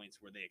different points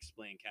where they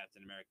explained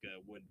Captain America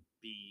would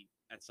be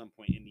at some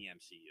point in the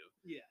MCU.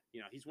 Yeah. You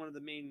know, he's one of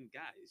the main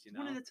guys, you know.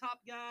 One of the top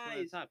guys. One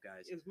of the top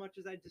guys. As much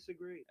as I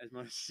disagree. As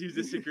much as you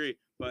disagree.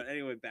 But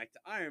anyway, back to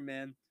Iron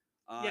Man.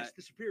 Yes,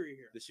 the superior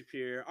here. The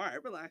superior. All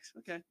right, relax.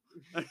 Okay.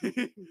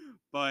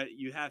 But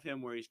you have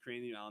him where he's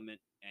creating the new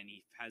element, and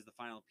he has the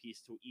final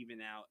piece to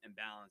even out and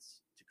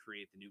balance to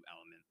create the new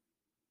element.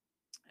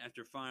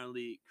 After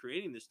finally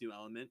creating this new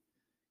element,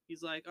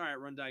 he's like, "All right,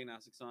 run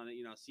diagnostics on it,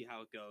 you know, see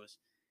how it goes."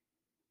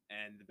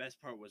 And the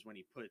best part was when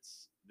he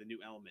puts the new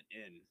element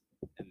in,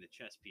 and the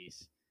chess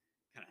piece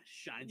kind of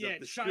shines up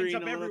the screen. Yeah, shines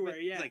up everywhere,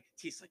 bit. Yeah. It's like,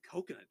 tastes like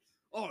coconut.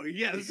 Oh,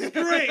 yeah, this is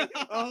great.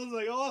 I was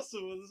like,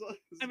 awesome.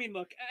 I mean,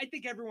 look, I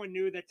think everyone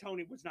knew that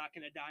Tony was not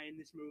going to die in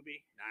this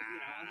movie.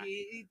 Nah.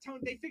 You know,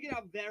 they figured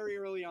out very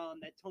early on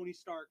that Tony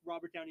Stark,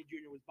 Robert Downey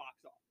Jr. was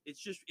boxed off.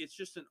 It's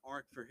just an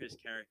arc for his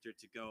character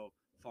to go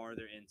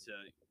farther into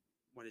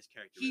what his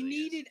character he really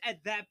needed is.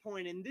 At that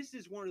point, and this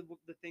is one of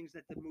the things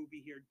that the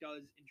movie here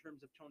does in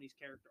terms of Tony's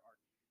character arc.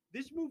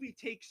 This movie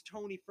takes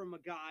Tony from a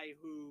guy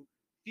who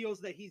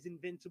feels that he's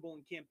invincible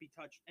and can't be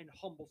touched and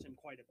humbles him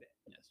quite a bit.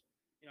 Yes.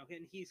 You know,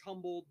 and he's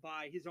humbled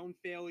by his own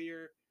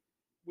failure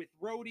with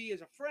Rhodey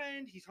as a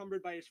friend. He's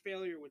humbled by his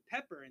failure with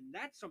Pepper, and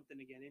that's something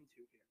to get into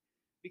here.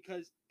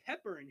 Because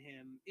Pepper and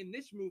him, in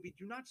this movie,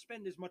 do not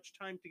spend as much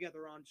time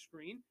together on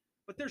screen,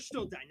 but they're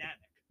still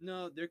dynamic.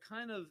 No, they're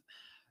kind of...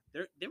 They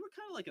were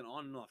kind of like an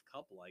on and off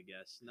couple, I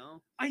guess.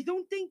 No, I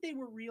don't think they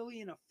were really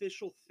an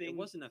official thing. It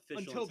wasn't official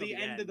until the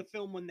end of the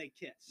film when they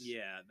kiss.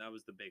 Yeah, that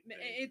was the big thing.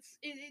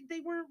 They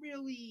weren't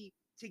really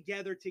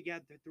together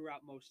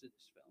throughout most of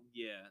this film.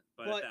 Yeah,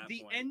 but at the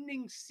point,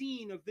 ending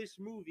scene of this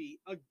movie,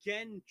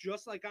 again,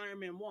 just like Iron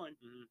Man 1,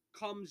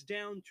 comes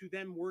down to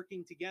them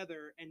working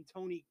together and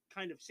Tony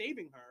kind of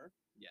saving her.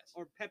 Yes.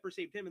 Or Pepper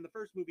saved him in the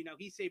first movie. Now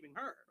he's saving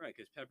her. Right,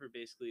 because Pepper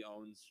basically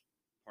owns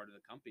part of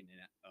the company.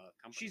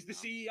 She's the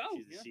CEO.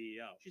 She's the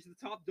CEO. She's the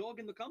top dog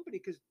in the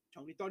company because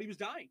Tony thought he was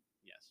dying.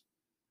 Yes.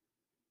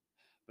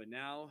 But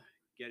now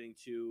getting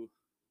to,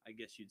 I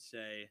guess you'd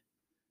say,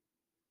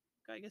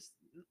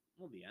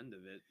 the end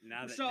of it.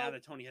 Now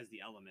that Tony has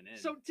the element in.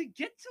 So to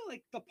get to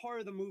like the part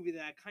of the movie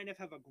that I kind of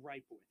have a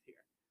gripe with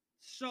here.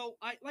 So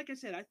I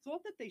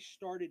thought that they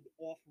started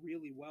off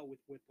really well with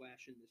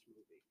Whiplash in this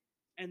movie.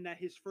 and that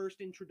his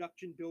first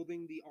introduction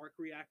building the arc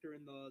reactor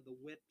and the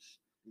whips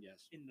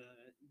Yes. in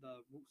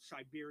the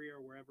Siberia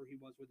or wherever he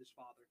was with his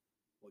father.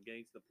 Well,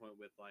 getting to the point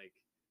with like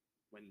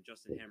when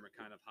Justin Hammer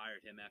kind of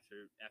hired him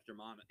after after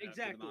the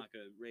Exactly.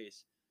 Monaco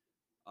race.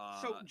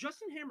 So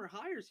Justin Hammer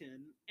hires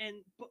him,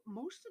 but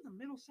most of the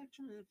middle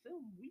section of the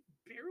film, we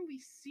barely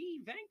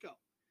see Vanko.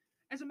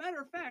 As a matter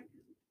of fact,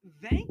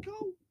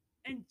 Vanko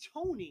and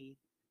Tony,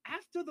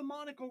 after the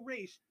Monaco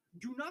race,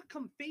 do not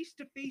come face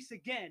to face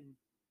again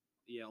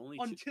yeah, only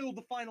until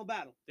the final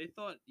battle. they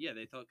thought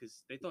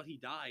because they thought he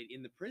died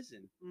in the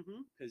prison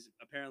Mm-hmm. because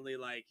apparently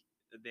like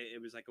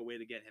it was like a way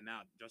to get him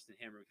out. Justin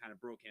Hammer kind of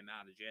broke him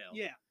out of jail.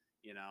 Yeah.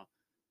 You know,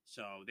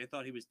 so they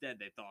thought he was dead.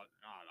 They thought,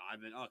 oh, I've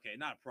been okay,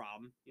 not a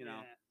problem. You know,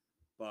 Yeah.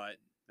 but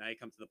now you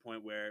come to the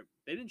point where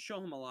they didn't show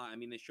him a lot. I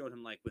mean, they showed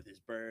him like with his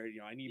bird. You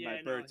know, I need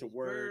my bird to his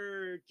work.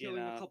 Bird, you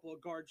killing know. a couple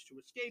of guards to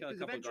escape Kill a because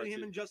couple of eventually guards him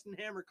to- and Justin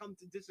Hammer come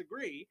to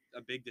disagree.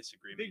 A big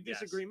disagreement. Big yes.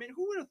 disagreement.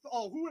 Who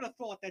would have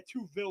thought that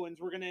two villains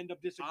were going to end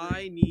up disagreeing?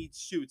 I need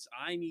suits.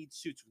 I need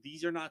suits.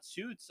 These are not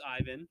suits,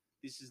 Ivan.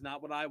 This is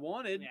not what I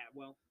wanted. Yeah,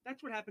 well,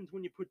 that's what happens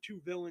when you put two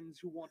villains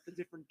who want the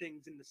different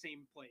things in the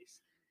same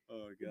place.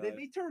 Oh god.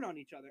 They turn on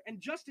each other.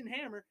 And Justin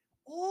Hammer,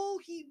 all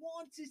he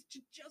wants is to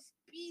just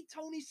be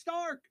Tony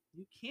Stark.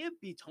 You can't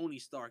be Tony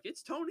Stark.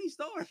 It's Tony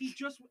Stark.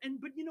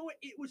 But you know what?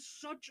 It was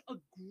such a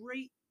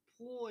great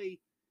ploy,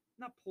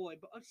 not ploy,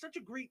 but such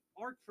a great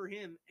arc for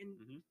him, and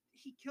Mhm.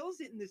 he kills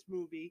it in this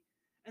movie.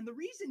 And the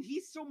reason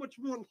he's so much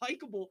more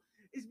likable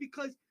is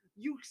because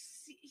you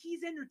see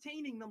he's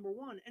entertaining, number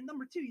one, and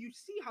number two, you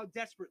see how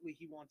desperately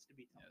he wants to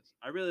be Tony. Yes.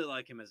 I really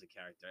like him as a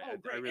character. Oh,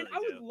 great! I really and I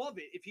would do. love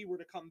it if he were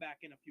to come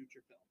back in a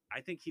future film.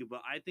 I think he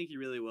will. I think he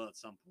really will at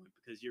some point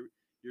because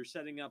you're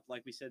setting up,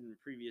 like we said in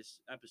previous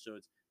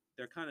episodes,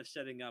 they're kind of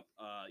setting up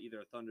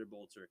either a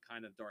Thunderbolts or a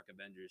kind of Dark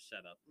Avengers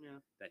setup Yeah,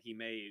 that he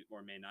may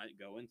or may not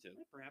go into.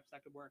 perhaps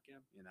that could work. Yeah.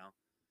 You know.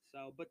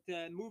 So, but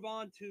move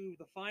on to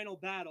the final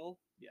battle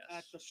Yes.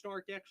 at the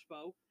Stark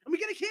Expo, and we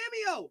get a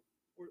cameo,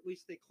 or at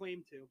least they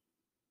claim to.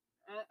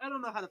 I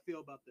don't know how to feel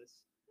about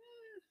this.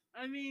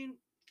 I mean,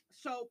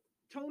 so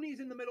Tony's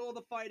in the middle of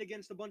the fight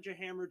against a bunch of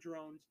hammer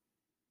drones,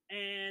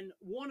 and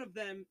one of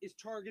them is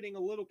targeting a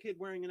little kid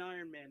wearing an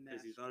Iron Man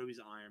Because mask. he thought it was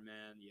Iron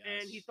Man. Yes.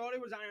 And he thought it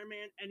was Iron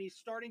Man, and he's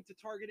starting to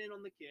target in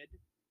on the kid.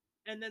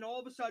 And then all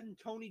of a sudden,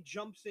 Tony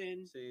jumps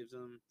in, saves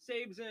him.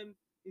 saves him.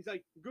 He's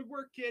like, "Good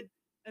work, kid,"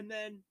 and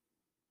then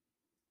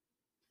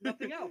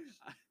nothing else.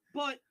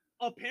 But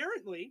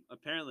apparently,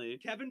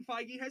 Kevin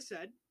Feige has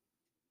said,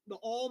 the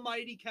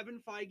almighty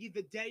Kevin Feige,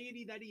 the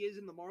deity that he is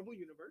in the Marvel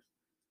Universe,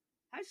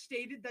 has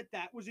stated that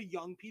that was a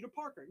young Peter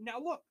Parker. Now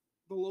look,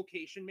 the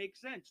location makes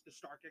sense. The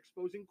Stark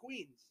Expo's in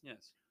Queens.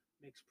 Yes.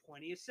 Makes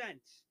plenty of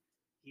sense.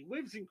 He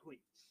lives in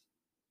Queens.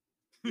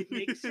 It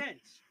makes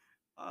sense.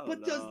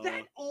 But does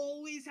that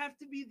always have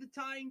to be the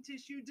tying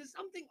tissue? Does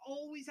something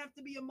always have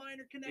to be a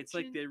minor connection? It's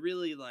like they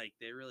really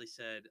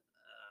said,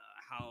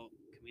 how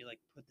can we like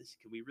put this?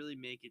 Can we really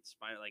make it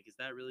Spider? Like, is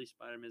that really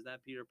Spider-Man? Is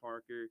that Peter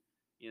Parker?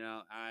 You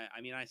know,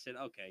 I mean, I said,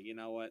 okay, you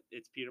know what?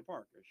 It's Peter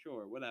Parker,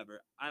 sure,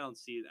 whatever. I don't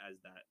see it as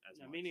that as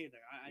no, much. me neither.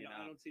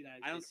 I don't see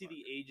that. As I don't Peter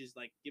see the ages,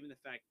 like, given the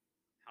fact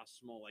how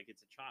small, like,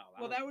 it's a child.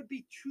 Well, that would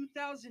be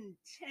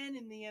 2010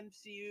 in the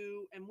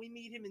MCU, and we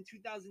meet him in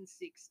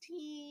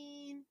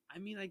 2016. I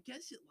mean, I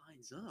guess it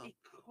lines up. It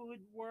could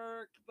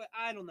work, but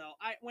I don't know.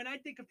 When I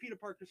think of Peter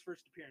Parker's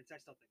first appearance, I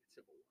still think it's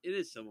Civil War. It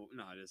is Civil.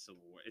 No, it is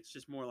Civil War. It's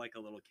just more like a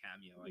little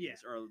cameo, I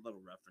guess, or a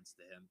little reference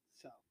to him.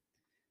 So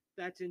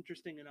that's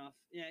interesting enough.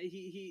 Yeah,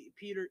 he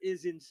Peter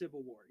is in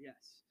Civil War.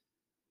 Yes.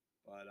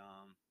 But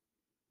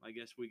I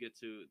guess we get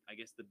to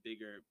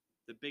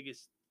the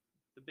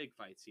big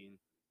fight scene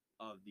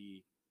of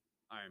the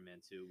Iron Man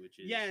 2, which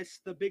is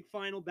the big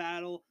final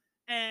battle.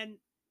 And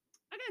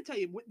I gotta tell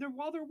you,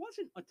 while there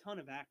wasn't a ton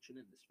of action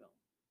in this film,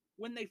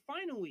 when they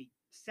finally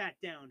sat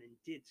down and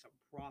did some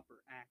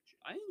proper action,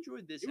 I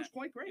enjoyed this. It was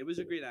quite great. It was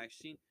a great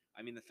action scene.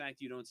 I mean, the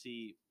fact you don't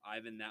see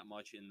Ivan that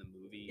much in the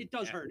movie, it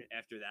does hurt it.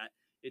 After that,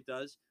 it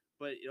does.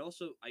 But it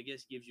also, I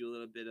guess, gives you a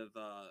little bit of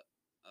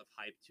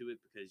hype to it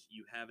because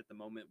you have at the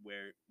moment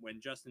where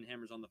when Justin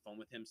Hammer's on the phone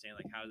with him saying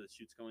like how the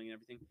shoot's going and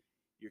everything,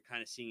 you're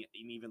kind of seeing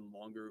an even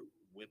longer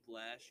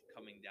whiplash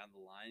coming down the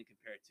line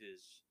compared to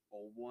his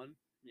old one.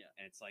 Yeah,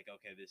 and it's like,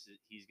 okay, this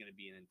is going to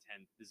be an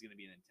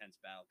intense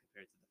battle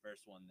compared to the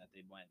first one that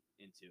they went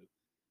into,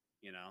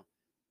 you know.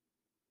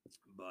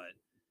 But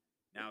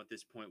now at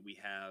this point we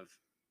have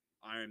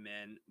Iron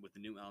Man with the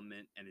new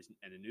element and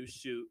a new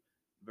suit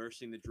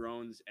versing the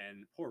drones,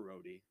 and poor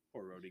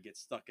Rhodey gets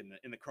stuck in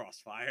the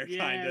crossfire.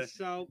 Yeah, kinda.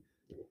 So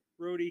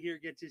Rhodey here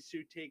gets his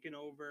suit taken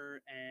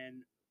over,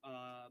 and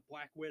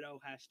Black Widow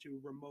has to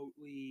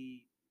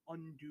remotely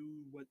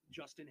undo what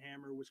Justin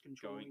Hammer was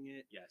controlling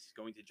it. Yes,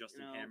 going to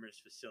Justin Hammer's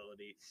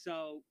facility.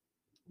 So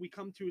we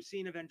come to a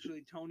scene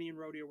eventually. Tony and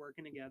Rhodey are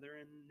working together,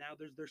 and now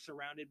they're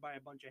surrounded by a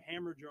bunch of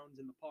hammer drones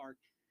in the park.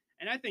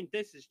 And I think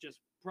this is just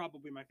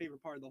probably my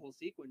favorite part of the whole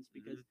sequence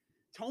because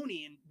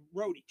Tony and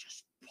Rhodey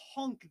just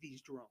punk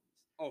these drones.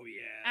 Oh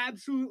yeah,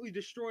 absolutely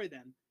destroy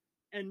them.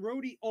 and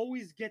Rhodey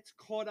always gets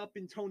caught up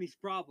in Tony's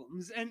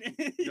problems. And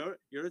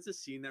It's a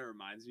scene that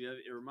reminds me of.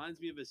 It reminds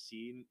me of a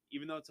scene,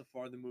 even though it's a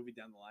farther movie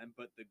down the line,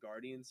 but the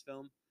Guardians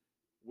film,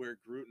 where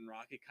Groot and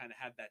Rocket kind of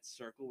have that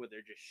circle where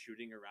they're just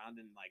shooting around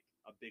in like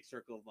a big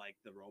circle of like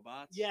the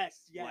robots. yes,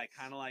 Like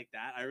kind of like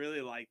that. I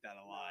really like that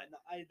a lot.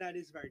 that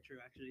is very true,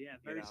 actually. Yeah,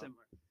 very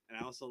similar. And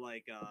I also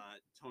like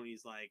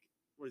Tony's like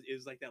it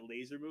was like that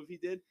laser move he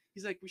did.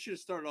 He's like, we should have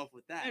started off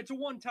with that. It's a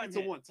one-time. It's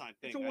a one-time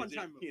thing. It's a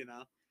one-time move. You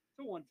know, it's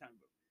a one-time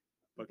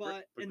move.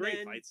 But and great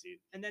then, fight scene.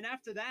 And then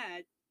after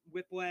that,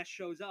 Whiplash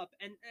shows up.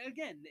 And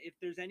again, if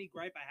there's any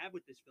gripe I have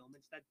with this film,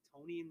 it's that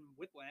Tony and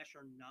Whiplash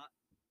are not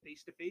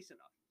face to face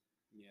enough.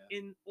 Yeah.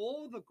 In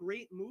all the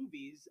great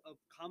movies of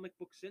comic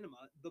book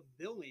cinema, the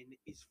villain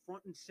is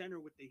front and center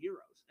with the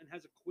heroes and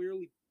has a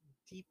clearly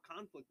deep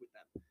conflict with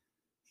them.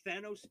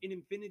 Thanos in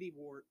Infinity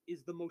War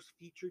is the most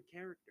featured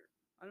character.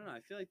 I don't know.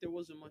 I feel like there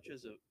wasn't much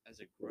as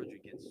a grudge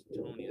against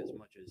Tony as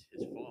much as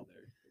his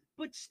father.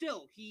 But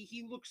still,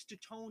 he looks to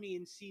Tony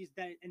and sees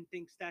that and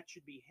thinks that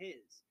should be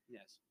his.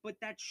 Yes. But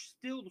that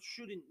still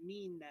shouldn't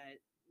mean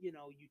that, you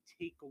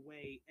take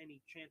away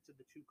any chance of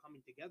the two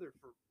coming together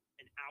for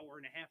an hour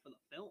and a half of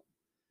the film.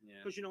 Yeah.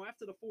 Because,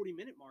 after the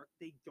 40-minute mark,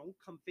 they don't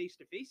come face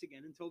to face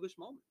again until this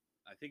moment.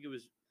 I think it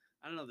was,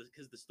 I don't know,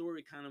 because the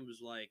story kind of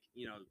was like,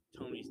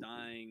 Tony's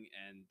dying,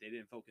 and they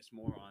didn't focus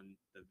more on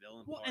the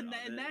villain part and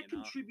of that it,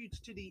 contributes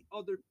to the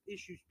other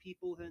issues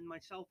people and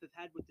myself have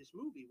had with this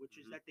movie, which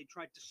is that they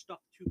tried to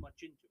stuff too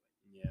much into it.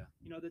 Yeah.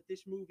 That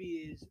this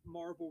movie is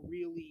Marvel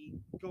really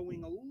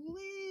going a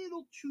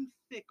little too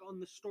thick on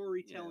the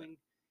storytelling.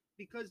 Yeah.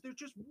 Because there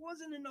just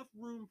wasn't enough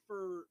room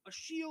for a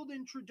S.H.I.E.L.D.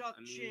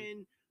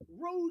 introduction,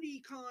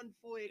 Rhodey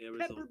conflict,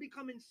 Pepper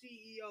becoming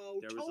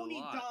CEO,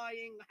 Tony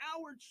dying,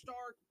 Howard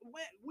Stark,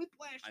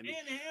 Whiplash, and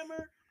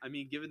Hammer. I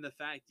mean, given the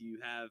fact you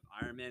have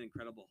Iron Man,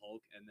 Incredible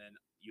Hulk, and then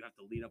you have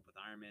to lead up with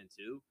Iron Man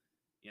 2,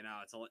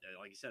 it's a,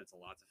 like you said, it's a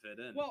lot to fit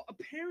in. Well,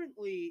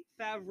 apparently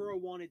Favreau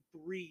wanted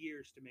 3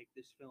 years to make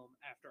this film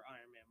after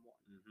Iron Man 1.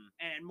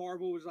 And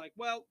Marvel was like,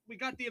 well, we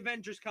got the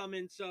Avengers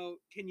coming, so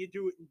can you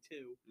do it in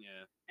 2?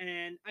 Yeah.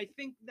 And I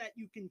think that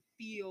you can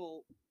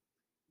feel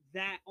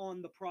that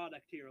on the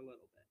product here a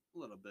little bit. A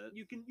little bit.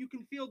 You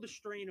can feel the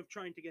strain of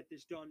trying to get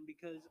this done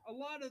because a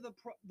lot of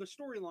the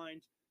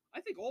storylines,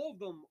 I think all of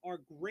them are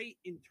great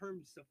in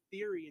terms of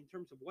theory, in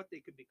terms of what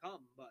they could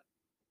become, but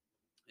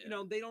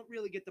they don't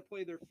really get to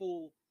play their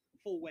full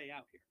way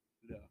out here.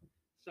 No.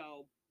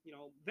 So,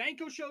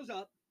 Vanko shows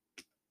up,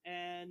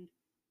 and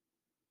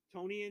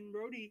Tony and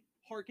Rhodey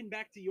harken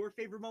back to your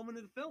favorite moment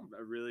of the film.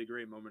 A really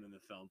great moment in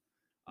the film.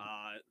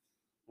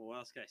 Well, what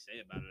else can I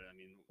say about it?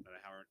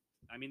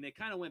 I mean, they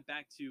kind of went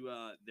back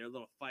to their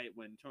little fight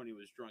when Tony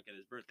was drunk at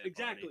his birthday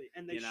exactly. party.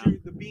 And they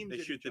shoot the beams. They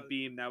shoot the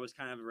beam. That was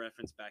kind of a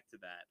reference back to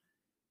that.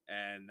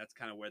 And that's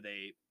kind of where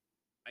they,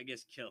 I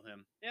guess, kill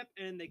him. Yep,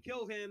 and they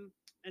kill him.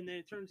 And then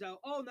it turns out,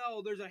 oh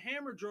no, there's a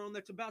hammer drone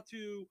that's about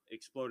to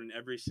explode in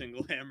every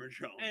single hammer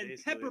drone. And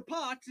basically. Pepper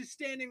Potts is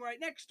standing right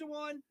next to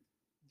one.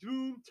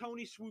 Boom,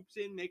 Tony swoops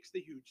in, makes the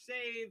huge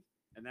save.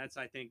 And that's,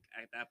 I think,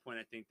 at that point,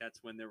 that's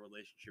when their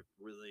relationship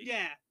really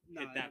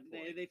hit that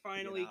point. They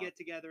finally get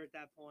together at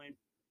that point.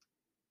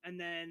 And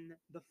then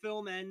the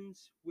film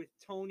ends with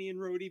Tony and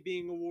Rhodey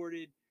being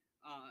awarded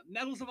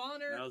Medals of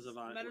Honor,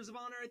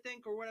 I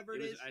think, or whatever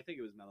it is. I think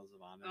it was Medals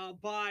of Honor.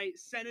 By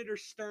Senator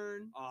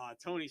Stern.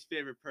 Tony's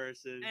favorite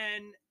person.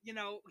 And,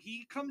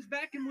 he comes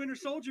back in Winter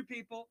Soldier,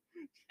 people.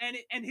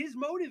 And his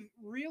motive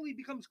really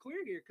becomes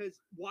clear here, because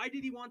why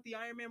did he want the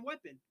Iron Man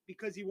weapon?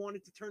 Because he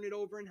wanted to turn it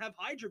over and have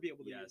Hydra be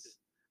able to use it.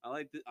 I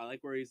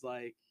like where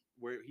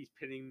he's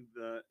pinning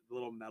the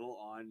little metal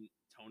on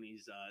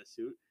Tony's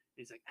suit. And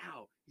he's like,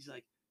 ow. He's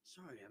like,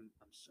 sorry, I'm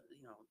sorry,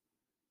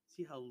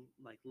 see how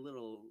like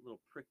little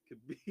prick could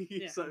be.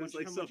 Yeah, so how much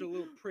a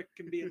little prick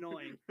can be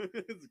annoying.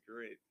 It's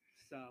great.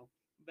 So,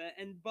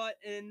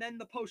 and then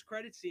the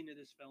post-credit scene of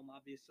this film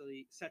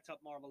obviously sets up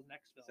Marvel's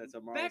next film.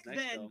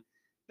 Film.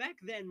 Back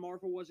then,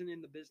 Marvel wasn't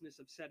in the business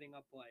of setting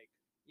up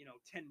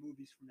 10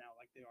 movies from now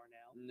like they are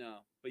now. No,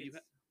 but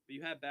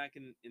you had back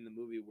in the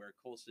movie where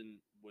Coulson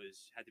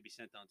had to be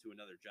sent on to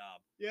another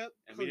job. Yep.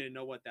 And we didn't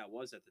know what that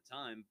was at the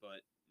time,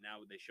 but now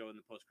they show in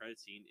the post-credit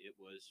scene it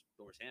was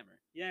Thor's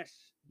hammer.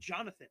 Yes,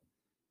 Jonathan.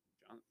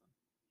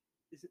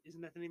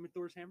 Isn't that the name of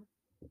Thor's hammer?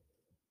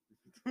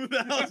 Who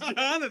the hell's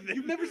Jonathan?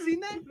 You've never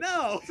seen that?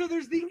 No. So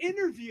there's the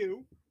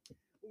interview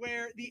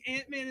where the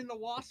Ant-Man and the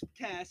Wasp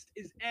cast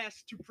is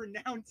asked to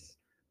pronounce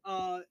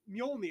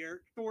Mjolnir,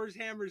 Thor's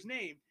hammer's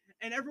name,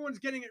 and everyone's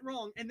getting it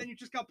wrong, and then you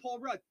just got Paul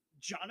Rudd.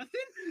 Jonathan?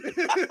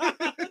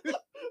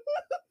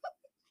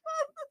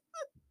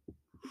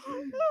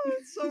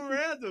 It's so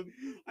random.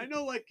 I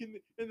know, like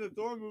in the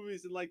Thor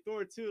movies and like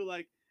Thor 2,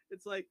 like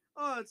it's like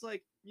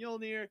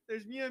Mjolnir.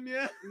 There's Mia.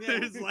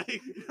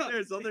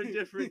 There's other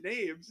different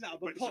names. No,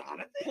 but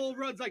Paul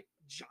Rudd's like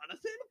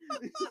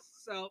Jonathan.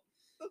 So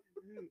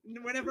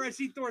whenever I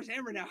see Thor's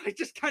hammer now, I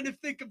just kind of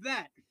think of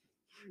that.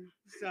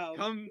 So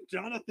come,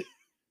 Jonathan.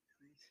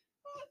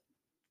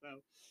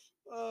 So,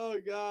 oh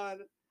God.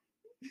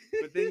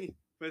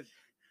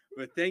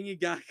 But then you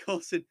got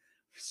Coulson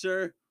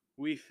Sir,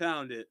 we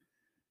found it.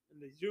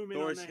 And they zoom in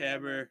Thor's on the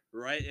hammer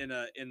right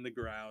in the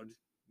ground.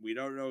 We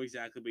don't know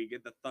exactly, but you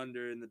get the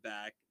thunder in the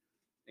back,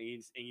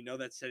 and you know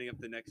that's setting up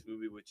the next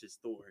movie, which is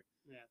Thor.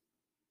 Yeah.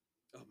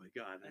 Oh my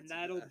god, And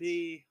that'll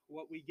be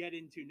what we get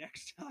into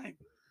next time.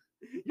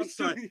 I'm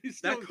sorry.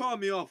 That caught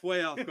me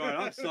way off guard.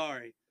 I'm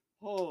sorry.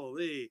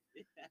 Holy,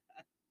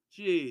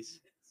 jeez.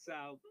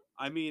 So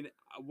I mean,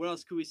 what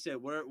else could we say?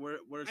 What are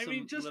I some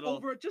mean, just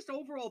little?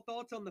 overall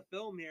thoughts on the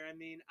film here. I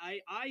mean,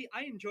 I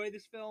enjoy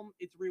this film.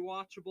 It's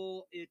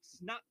rewatchable. It's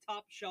not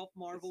top shelf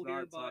Marvel It's here,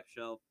 not but top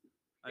shelf.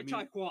 I it's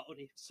mean, high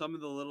quality. some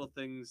of the little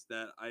things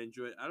that I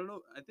enjoyed. I don't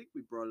know. I think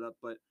we brought it up,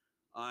 but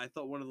I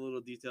thought one of the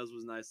little details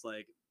was nice,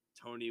 like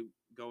Tony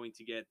going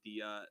to get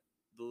the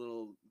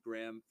little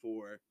gram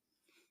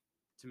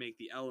to make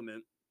the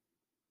element,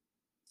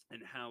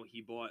 and how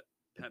he bought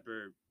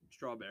Pepper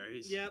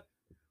strawberries. Yep.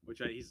 Which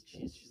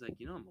she's like,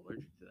 I'm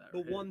allergic to that.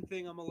 The right? one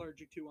thing I'm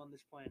allergic to on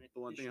this planet. The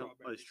one is thing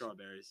strawberries.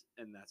 strawberries,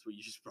 and that's what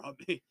you just brought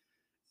me.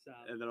 So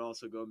And then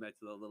also going back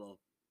to the little,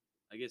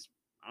 I guess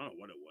I don't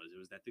know what it was. It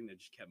was that thing that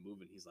just kept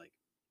moving. He's like,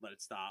 let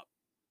it stop,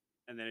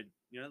 and then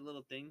that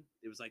little thing.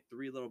 It was like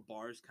 3 little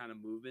bars kind of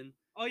moving.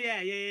 Oh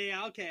yeah.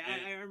 Okay,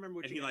 And, I remember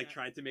what and you. he like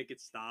tried to make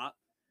it stop,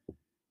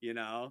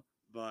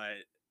 but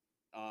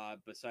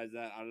besides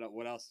that, I don't know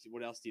what else.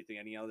 What else do you think?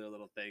 Any other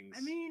little things?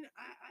 I mean,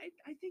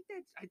 I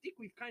think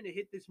we've kind of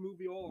hit this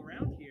movie all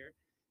around here.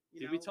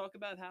 Did we talk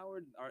about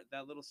Howard?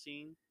 That little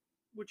scene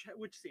which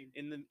scene?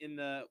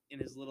 in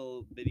his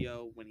little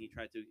video when he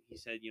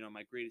said,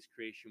 my greatest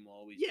creation will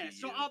always be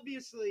So you.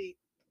 obviously,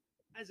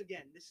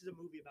 again, this is a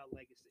movie about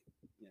legacy.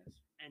 Yes.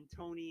 And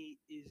Tony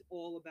is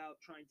all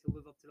about trying to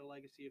live up to the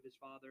legacy of his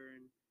father,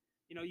 and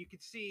you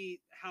could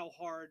see how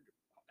hard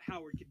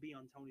Howard could be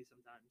on Tony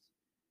sometimes.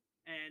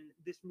 And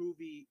this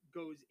movie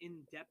goes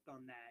in depth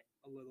on that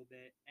a little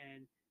bit.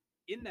 And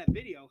in that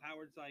video,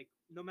 Howard's like,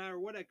 no matter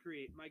what I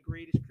create, my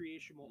greatest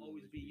creation will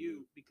always be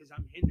you because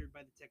I'm hindered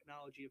by the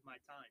technology of my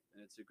time.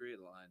 And it's a great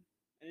line.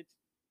 And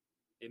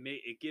it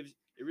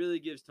really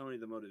gives Tony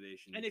the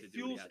motivation. And it to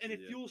do what he has to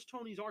do. fuels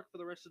Tony's arc for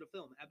the rest of the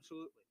film,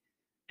 absolutely.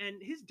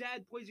 And his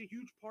dad plays a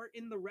huge part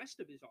in the rest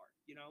of his arc.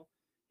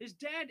 His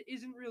dad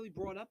isn't really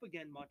brought up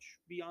again much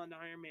beyond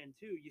Iron Man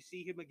 2. You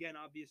see him again,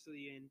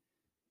 obviously, in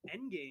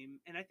Endgame,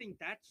 and I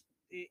think that's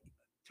it.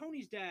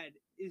 Tony's dad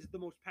is the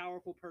most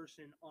powerful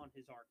person on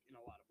his arc in a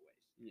lot of ways.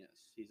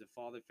 Yes, he's a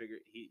father figure.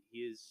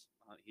 He's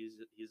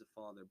a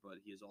father, but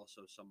he is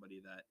also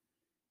somebody that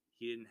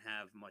he didn't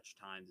have much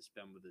time to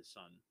spend with his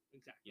son.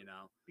 Exactly.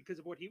 Because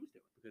of what he was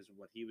doing. Because of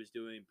what he was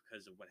doing.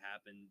 Because of what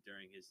happened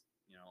during his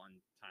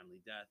untimely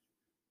death.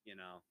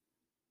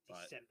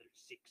 But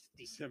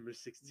December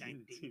 16th,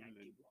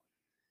 1991.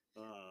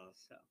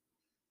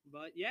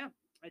 But yeah,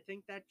 I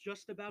think that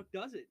just about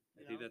does it.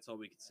 I think that's all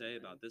we could say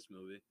about this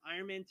movie.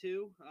 Iron Man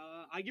 2,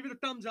 I give it a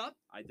thumbs up.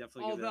 I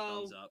definitely give it a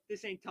thumbs up.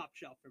 This ain't top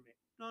shelf for me.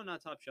 No,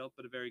 not top shelf,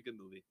 but a very good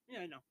movie.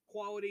 Yeah, no.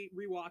 Quality,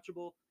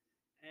 rewatchable.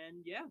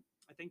 And yeah,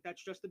 I think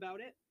that's just about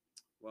it.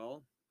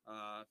 Well,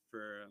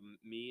 for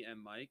me and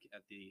Mike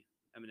at the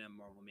M&M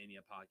Marvel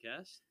Mania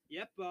podcast.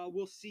 Yep,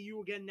 we'll see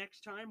you again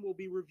next time. We'll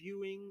be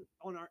reviewing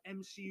on our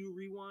MCU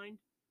Rewind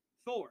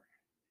Thor.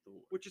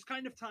 Which is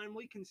kind of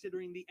timely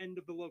considering the end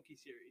of the Loki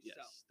series. Yes,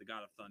 so. The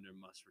God of Thunder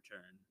must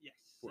return. Yes.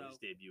 For his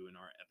debut in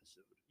our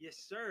episode. Yes,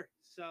 sir.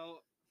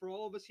 So, for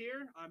all of us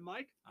here, I'm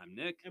Mike. I'm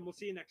Nick. And we'll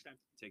see you next time.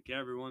 Take care,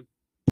 everyone.